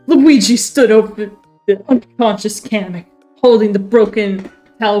joy. Luigi stood over the unconscious Kamek, holding the broken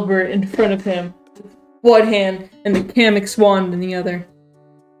halberd in front of him, one hand and the Kamek's wand in the other.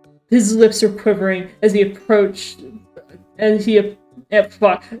 His lips were quivering as he approached, and he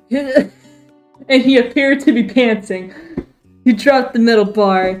appeared to be panting. He dropped the metal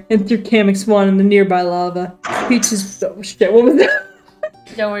bar and threw Kamek's wand in the nearby lava. Peach's... Oh shit, what was that?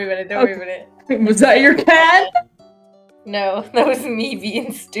 Don't worry about it, don't worry about it. Was that your cat? No, that was me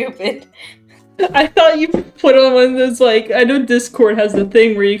being stupid. I thought you put on one of those, like, I know Discord has the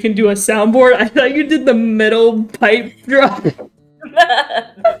thing where you can do a soundboard. I thought you did the metal pipe drop.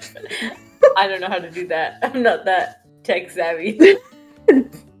 I don't know how to do that. I'm not that tech savvy.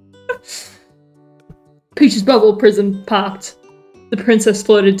 Peach's bubble prison popped. The princess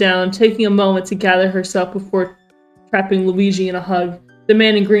floated down, taking a moment to gather herself before trapping Luigi in a hug. The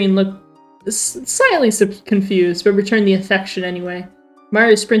man in green looked slightly confused, but returned the affection anyway.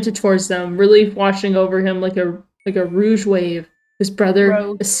 Mario sprinted towards them, relief washing over him like a rouge wave. His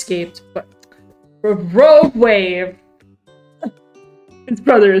brother escaped. But rogue wave! His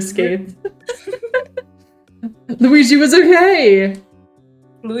brother escaped. Luigi was okay!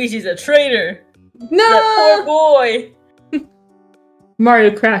 Luigi's a traitor! No! That poor boy!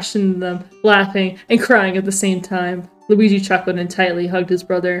 Mario crashed into them, laughing and crying at the same time. Luigi chuckled and tightly hugged his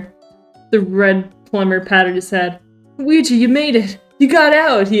brother. The red plumber patted his head. Luigi, you made it! You got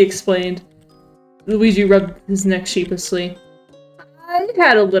out, he explained. Luigi rubbed his neck sheepishly. I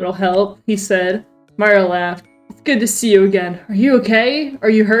had a little help, he said. Mario laughed. It's good to see you again. Are you okay? Are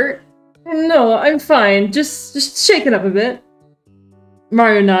you hurt? No, I'm fine. Just shake it up a bit.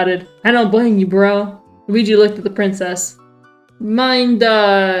 Mario nodded. I don't blame you, bro. Luigi looked at the princess. Mind,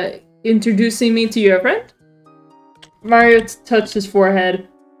 introducing me to your friend? Mario touched his forehead,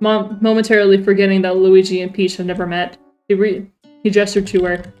 momentarily forgetting that Luigi and Peach had never met. He gestured to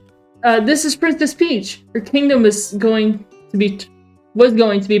her. This is Princess Peach. Her kingdom was going to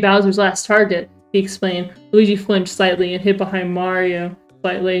be Bowser's last target, he explained. Luigi flinched slightly and hid behind Mario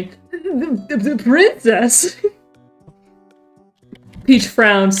slightly. The princess? Peach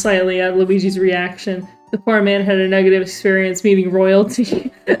frowned slightly at Luigi's reaction. The poor man had a negative experience meeting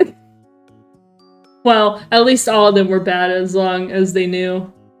royalty. Well, at least all of them were bad as long as they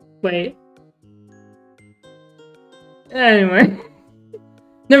knew. Wait. Anyway.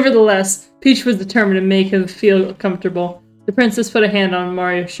 Nevertheless, Peach was determined to make him feel comfortable. The princess put a hand on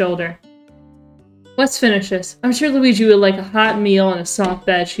Mario's shoulder. Let's finish this. I'm sure Luigi would like a hot meal and a soft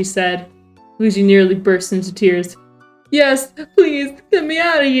bed, she said. Luigi nearly burst into tears. Yes, please, get me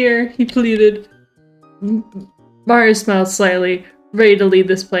out of here, he pleaded. Mario smiled slightly, ready to leave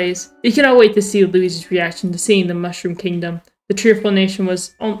this place. He cannot wait to see Luigi's reaction to seeing the Mushroom Kingdom. The Cheerful Nation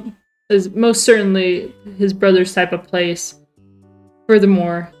was most certainly his brother's type of place.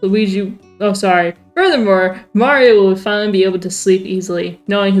 Furthermore, Mario would finally be able to sleep easily,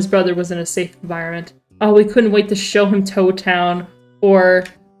 knowing his brother was in a safe environment. Oh, we couldn't wait to show him Toad Town, or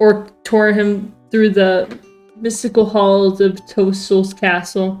tour him through the mystical halls of Toadstool's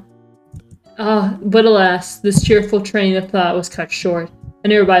castle. But alas, this cheerful train of thought was cut short. A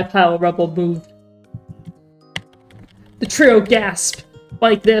nearby pile of rubble moved. The trio gasped,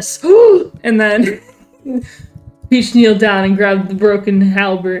 like this, and then Peach kneeled down and grabbed the broken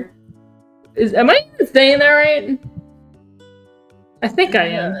halberd. Am I even saying that right? I think I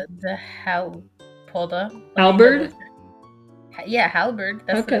am. The hold up. Halberd? Yeah, halberd.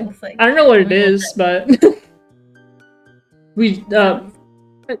 That's what it looks like. I don't know what it is, but we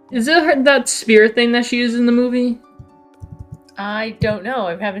is it that spear thing that she used in the movie? I don't know.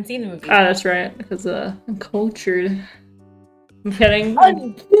 I haven't seen the movie. Ah, that's right. Because I'm cultured. I'm kidding.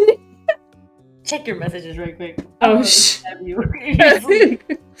 Check your messages right quick. Oh shit.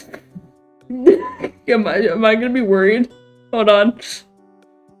 Am I gonna be worried? Hold on.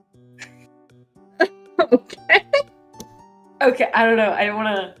 Okay. Okay, I don't know. I don't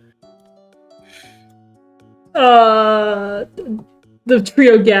wanna. The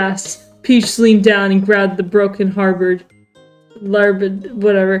trio gasped. Peach leaned down and grabbed the broken halberd.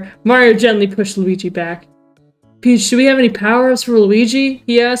 Whatever. Mario gently pushed Luigi back. Peach, do we have any power-ups for Luigi?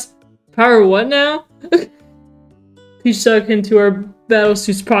 He asked. Power what now? Peach dug into her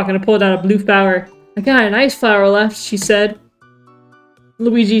battlesuit's pocket and pulled out a blue flower. I got an ice flower left, she said.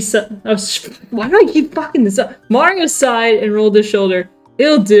 Luigi said, why do I keep fucking this up? Mario sighed and rolled his shoulder.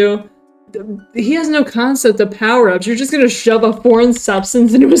 It'll do. He has no concept of power-ups. You're just gonna shove a foreign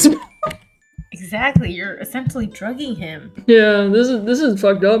substance into his mouth. Exactly. You're essentially drugging him. Yeah, this is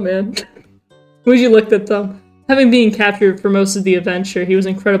fucked up, man. Luigi looked at them. Having been captured for most of the adventure, he was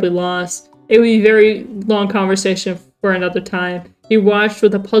incredibly lost. It would be a very long conversation for another time. He watched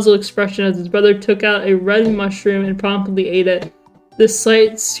with a puzzled expression as his brother took out a red mushroom and promptly ate it. The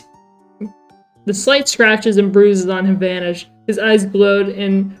slight scratches and bruises on him vanished. His eyes glowed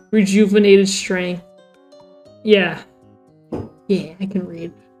in rejuvenated strength. Yeah, I can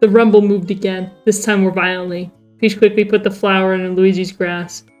read. The rumble moved again, this time more violently. Peach quickly put the flower in Luigi's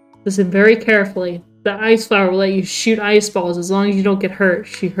grasp. Listen very carefully. The ice flower will let you shoot ice balls as long as you don't get hurt,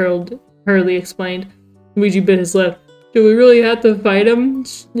 she hurriedly explained. Luigi bit his lip. Do we really have to fight him?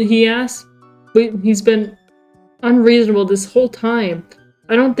 He asked. He's been unreasonable this whole time.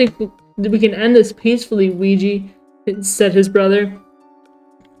 I don't think we can end this peacefully, Luigi, said his brother.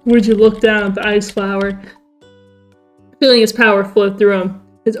 Luigi looked down at the ice flower, feeling his power flow through him.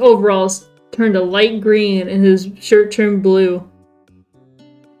 His overalls turned a light green and his shirt turned blue.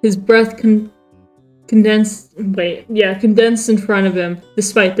 His breath condensed in front of him,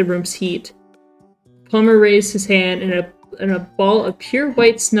 despite the room's heat. Plumber raised his hand and a ball of pure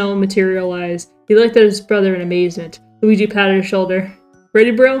white snow materialized. He looked at his brother in amazement. Luigi patted his shoulder.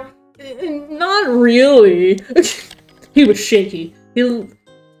 Ready, bro? Not really. He was shaky.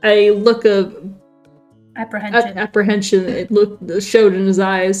 A look of apprehension showed in his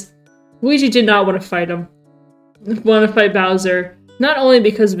eyes. Luigi did not want to fight him. Want to fight Bowser, not only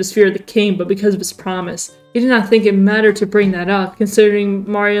because of his fear of the king, but because of his promise. He did not think it mattered to bring that up, considering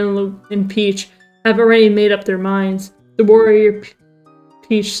Mario and Peach have already made up their minds. The warrior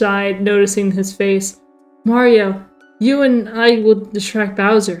Peach sighed, noticing his face. Mario, you and I will distract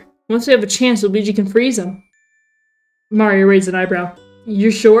Bowser. Once we have a chance, Luigi can freeze him. Mario raised an eyebrow.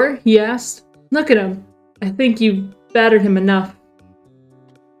 You're sure? He asked. Look at him. I think you've battered him enough.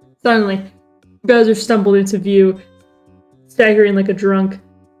 Suddenly, Bowser stumbled into view, staggering like a drunk.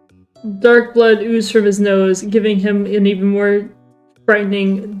 Dark blood oozed from his nose, giving him an even more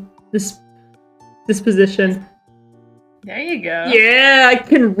frightening disposition. There you go. Yeah, I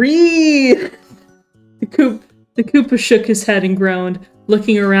can read! The Koopa shook his head and groaned,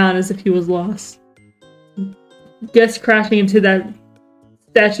 looking around as if he was lost. Guess crashing into that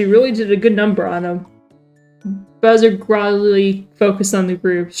statue really did a good number on him. Bowser groggily focused on the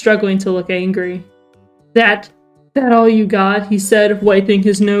group, struggling to look angry. That all you got? He said, wiping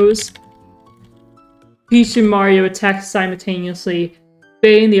his nose. Peach and Mario attacked simultaneously,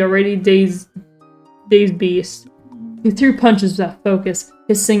 baying the already dazed beast. He threw punches without focus,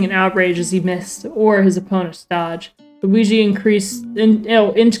 hissing in outrage as he missed, or his opponent's dodge. Luigi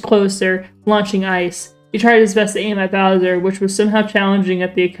inched closer, launching ice. He tried his best to aim at Bowser, which was somehow challenging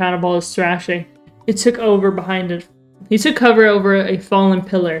at the account of all his thrashing. He took cover over a fallen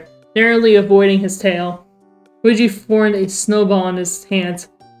pillar, narrowly avoiding his tail. Luigi formed a snowball in his hands.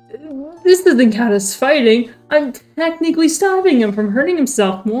 This doesn't count as fighting. I'm technically stopping him from hurting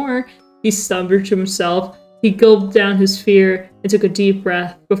himself more. He stuttered to himself. He gulped down his fear and took a deep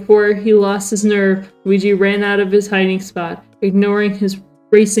breath. Before he lost his nerve, Luigi ran out of his hiding spot, ignoring his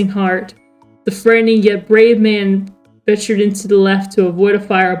racing heart. The frightening yet brave man ventured into the left to avoid a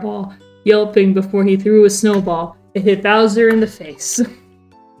fireball, yelping before he threw a snowball. It hit Bowser in the face.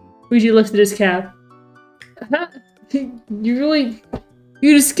 Luigi lifted his cap. You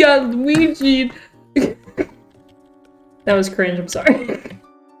just got Luigi. That was cringe, I'm sorry.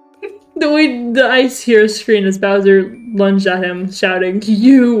 The ice hero screamed as Bowser lunged at him, shouting,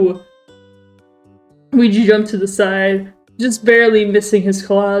 "You!" Luigi jumped to the side, just barely missing his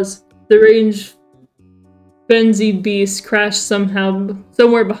claws. The range frenzied beast crashed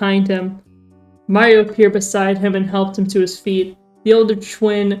somewhere behind him. Mario appeared beside him and helped him to his feet. The older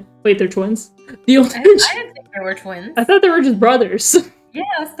twin... Wait, they're twins? The older... I didn't think they were twins. I thought they were just brothers. Yeah,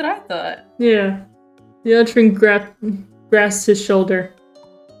 that's what I thought. Yeah. The other twin grasped his shoulder.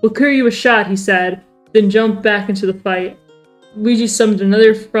 "We'll clear you a shot," he said, then jumped back into the fight. Luigi summoned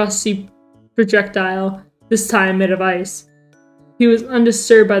another frosty projectile, this time made of ice. He was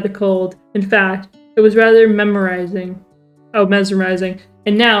undisturbed by the cold. In fact, it was rather mesmerizing.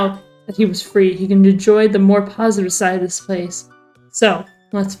 And now that he was free, he could enjoy the more positive side of this place. So,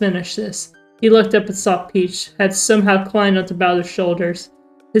 let's finish this. He looked up and saw Peach had somehow climbed onto Bowser's shoulders,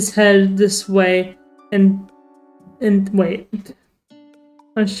 his head this way, and wait.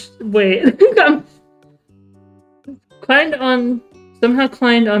 Somehow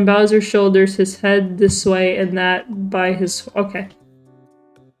climbed on Bowser's shoulders, his head this way, and that by his... Okay.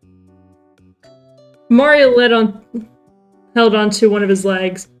 Mario held onto one of his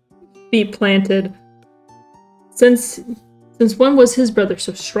legs, feet planted. Since when was his brother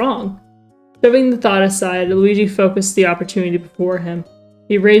so strong? Shoving the thought aside, Luigi focused the opportunity before him.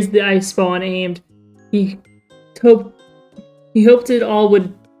 He raised the ice ball and aimed. He hoped it all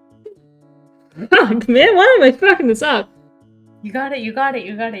would... Fuck, man, why am I fucking this up? You got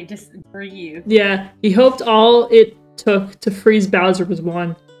it. Just breathe. Yeah, he hoped all it took to freeze Bowser was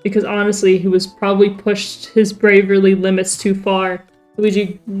one, because honestly, he was probably pushed his bravery limits too far.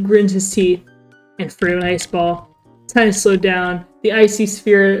 Luigi grinned his teeth and threw an ice ball. Time slowed down. The icy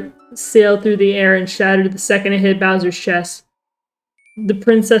sphere sailed through the air and shattered the second it hit Bowser's chest. The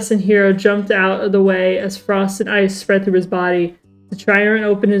princess and hero jumped out of the way as frost and ice spread through his body. The tyrant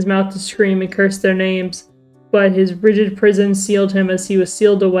opened his mouth to scream and curse their names, but his rigid prison sealed him as he was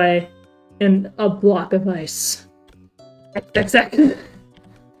sealed away in a block of ice. Exactly.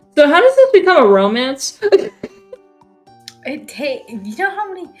 So how does this become a romance? You know how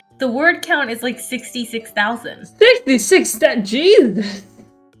many... The word count is like 66,000. 66? Jesus!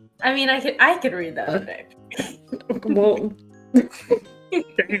 I mean, I could read that. Well...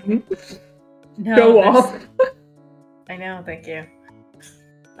 No, Go off. I know, thank you.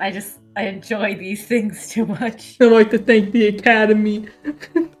 I enjoy these things too much. I'd like to thank the Academy.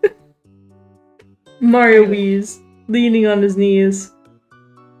 Mario wheezed, leaning on his knees.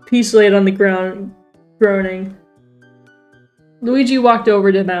 Peach laid on the ground, groaning. Luigi walked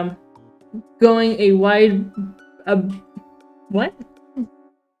over to them, going a wide... what?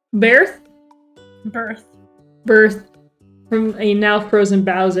 Birth from a now frozen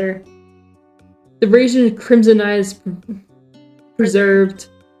Bowser. The raging crimson eyes preserved.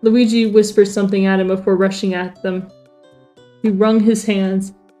 Luigi whispered something at him before rushing at them. He wrung his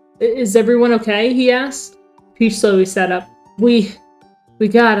hands. "Is everyone okay?" he asked. Peach slowly sat up. We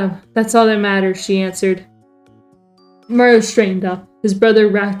got him. That's all that matters," she answered. Mario straightened up. His brother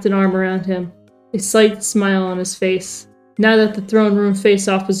wrapped an arm around him, a slight smile on his face. Now that the throne room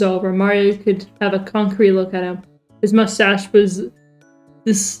face-off was over, Mario could have a concrete look at him. His mustache was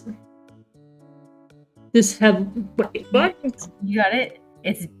wait, what? You got it?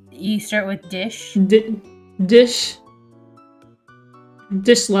 You start with dish.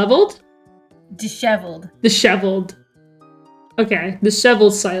 Disheveled? Disheveled. Okay,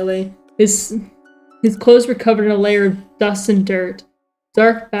 disheveled slightly. His clothes were covered in a layer of dust and dirt.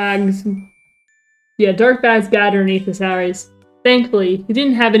 Dark bags gathered underneath his eyes. Thankfully, he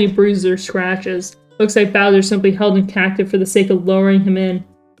didn't have any bruises or scratches. Looks like Bowser simply held him captive for the sake of lowering him in.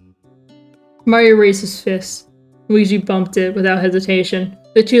 Mario raised his fist. Luigi bumped it without hesitation.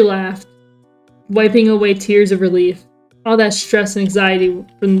 The two laughed, wiping away tears of relief. All that stress and anxiety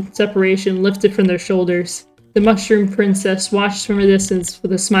from separation lifted from their shoulders. The Mushroom Princess watched from a distance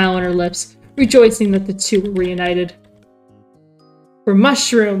with a smile on her lips, rejoicing that the two were reunited. For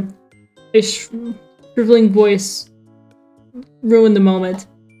Mushroom! A shriveling voice ruined the moment.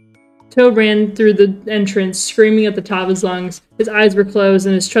 Toad ran through the entrance, screaming at the top of his lungs. His eyes were closed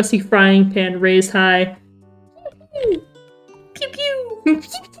and his trusty frying pan raised high. Pew pew!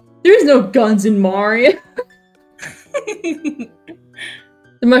 There's no guns in Mario!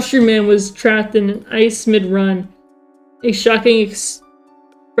 The Mushroom Man was trapped in an ice mid-run, a shocking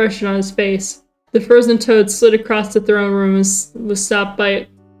expression on his face. The frozen Toad slid across the throne room and was stopped by it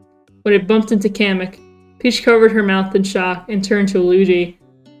when it bumped into Kamek. Peach covered her mouth in shock and turned to Luigi.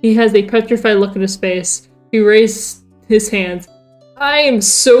 He has a petrified look in his face. He raised his hands. I am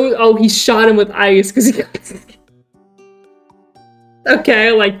so... Oh, he shot him with ice because he got... Okay,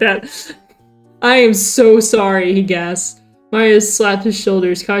 I like that. I am so sorry, he gasped. Mario slapped his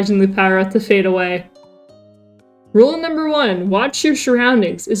shoulders, causing the power-up to fade away. Rule number 1, watch your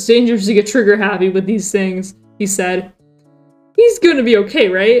surroundings. It's dangerous to get trigger-happy with these things, he said. He's gonna be okay,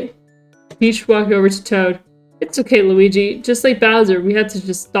 right? Peach walked over to Toad. It's okay, Luigi. Just like Bowser, we had to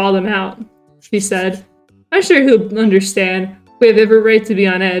just thaw them out, she said. I'm sure he'll understand. We have every right to be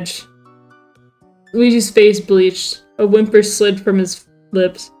on edge. Luigi's face bleached. A whimper slid from his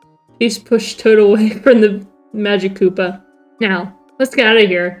lips. Peach pushed Toad away from the Magic Koopa. Now, let's get out of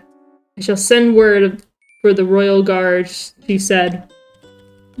here. I shall send word for the Royal Guard, she said.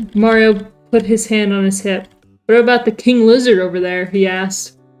 Mario put his hand on his hip. What about the King Lizard over there? He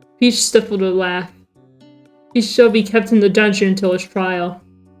asked. Peach stifled a laugh. He shall be kept in the dungeon until his trial.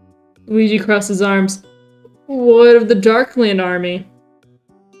 Luigi crossed his arms. What of the Darkland army?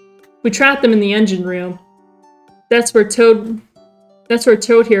 We trapped them in the engine room. That's where Toad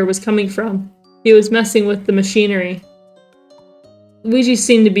here was coming from. He was messing with the machinery. Luigi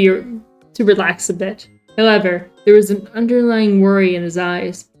seemed to relax a bit. However, there was an underlying worry in his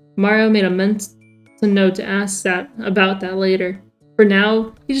eyes. Mario made a mental note to ask about that later. For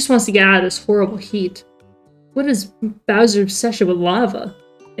now, he just wants to get out of this horrible heat. What is Bowser's obsession with lava?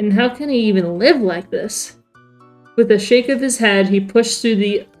 And how can he even live like this? With a shake of his head, he pushed through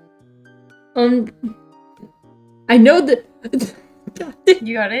the I know that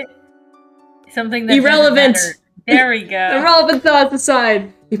You got it? Something that irrelevant. There we go. Irrelevant thoughts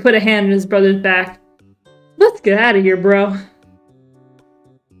aside. He put a hand on his brother's back. Let's get out of here, bro.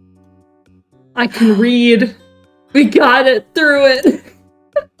 I can read. We got it through it.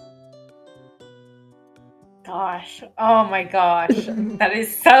 Gosh. Oh my gosh. That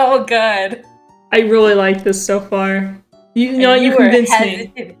is so good. I really like this so far. You know, you convinced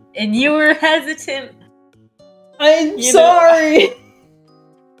me. And you were hesitant. I'm sorry.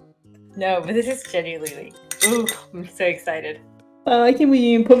 No, but this is genuinely. Ooh, I'm so excited. I can't believe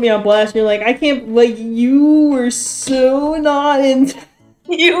you even put me on blast. You're like, I can't. Like, you were so not into.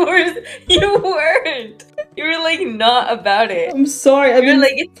 You weren't. You were like not about it. I'm sorry. You're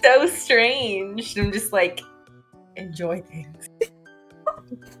like, it's so strange. I'm just like, enjoy things.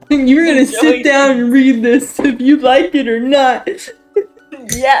 You're gonna sit down and read this if you like it or not.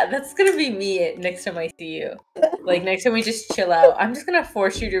 Yeah, that's gonna be me next time I see you. Like next time we just chill out, I'm just gonna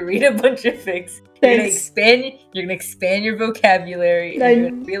force you to read a bunch of fics. You're gonna expand your vocabulary, and you're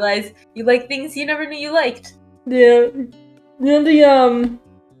gonna realize you like things you never knew you liked. Yeah, you know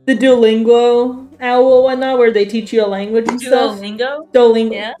the Duolingo owl and whatnot, where they teach you a language and stuff.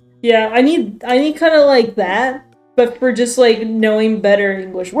 Duolingo. Yeah. Yeah, I need kind of like that, but for just like knowing better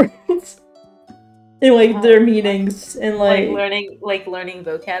English words. And like their meanings and like learning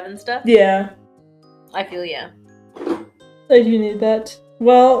vocab and stuff. Yeah. I feel yeah. I do need that.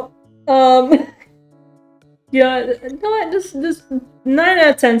 Well, yeah, no, just 9 out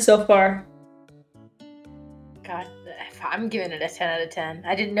of 10 so far. God, I'm giving it a 10 out of 10.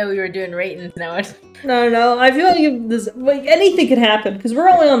 I didn't know we were doing ratings now. No. I feel like this, like anything could happen because we're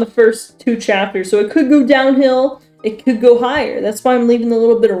only on the first 2 chapters, so it could go downhill. It could go higher. That's why I'm leaving a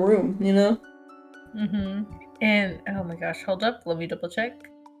little bit of room, you know. And oh my gosh, hold up, let me double check.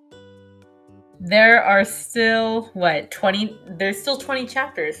 There are still 20? There's still 20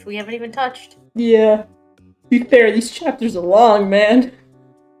 chapters we haven't even touched. Yeah. To be fair, these chapters are long, man.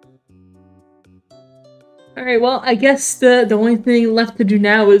 Alright, well, I guess the only thing left to do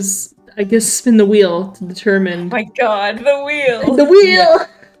now is, I guess, spin the wheel to determine... Oh my god, the wheel! The wheel! Yeah.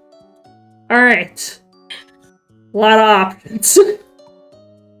 Alright. A lot of options.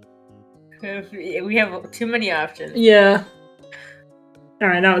 We have too many options. Yeah.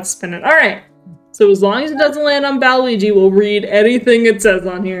 Alright, now it's spinning. Alright. So as long as it doesn't land on Waluigi, we'll read anything it says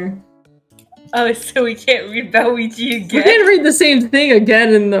on here. Oh, so we can't read Waluigi again? We can't read the same thing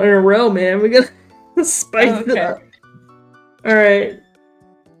again in a row, man. We gotta spice it up. Alright.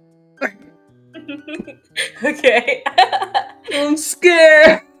 Okay. I'm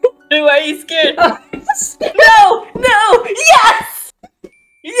scared. Why are you scared? No! Yes!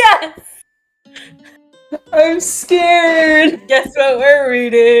 Yes! I'm scared! Guess what we're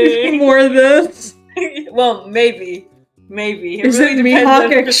reading? More of this? Well, maybe. Is it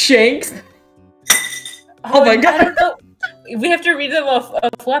Mihawk X Shanks? Oh my god! I don't know. We have to read them off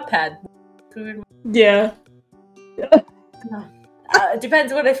Wattpad. Yeah.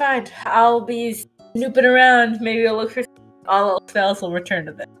 Depends what I find. I'll be snooping around. Maybe I'll look for all else fails, we'll return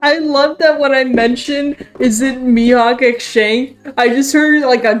to this. I love that when I mentioned, is it Mihawk X Shank? I just heard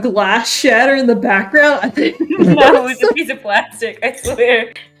like a glass shatter in the background. I think no, it was a piece of plastic, I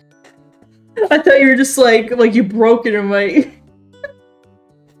swear. I thought you were just like you broke it and like...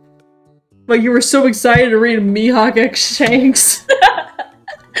 Like, you were so excited to read Mihawk X Shanks. I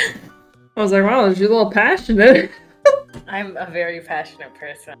was like, wow, you're a little passionate. I'm a very passionate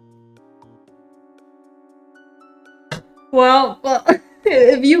person. Well,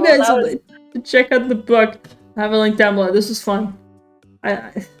 if you guys would check out the book, I have a link down below. This was fun.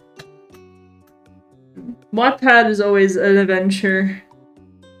 Wattpad is always an adventure.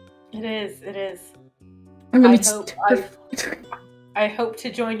 It is, it is. I hope to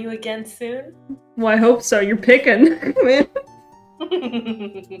join you again soon. Well, I hope so. You're picking, man.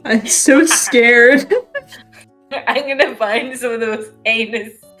 I'm so scared. I'm gonna find some of those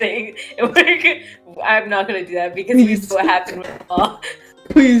heinous things. I'm not gonna do that because we saw what happened with Paul.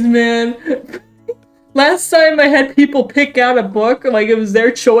 Please, man. Last time I had people pick out a book, like it was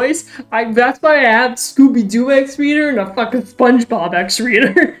their choice. That's why I have Scooby-Doo X Reader and a fucking SpongeBob X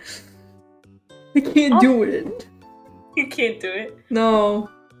Reader. I can't do it. You can't do it. No.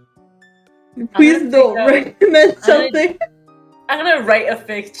 Please don't recommend something. I'm gonna write a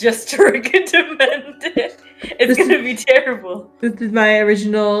fic just to recommend it. It's gonna be terrible. This is my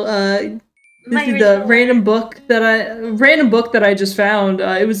original. This is the random book that I just found.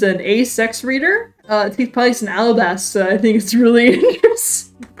 It was an A-sex reader. It takes place in Alabasta. I think it's really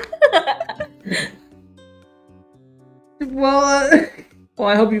interesting. Well,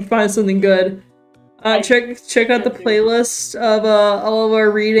 I hope you find something good. Check out the playlist of all of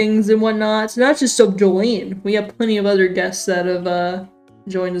our readings and whatnot. It's not just of Joline. We have plenty of other guests that have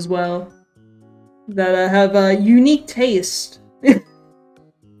joined as well. That have a unique taste.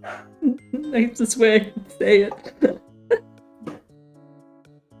 That's this way I can say it.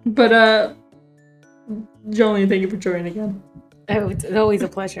 But Joline, thank you for joining again. Oh, it's always a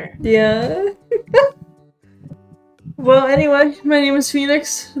pleasure. Yeah. Well, anyway, my name is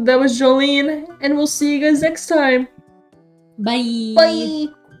Phoenix. That was Joline, and we'll see you guys next time. Bye. Bye.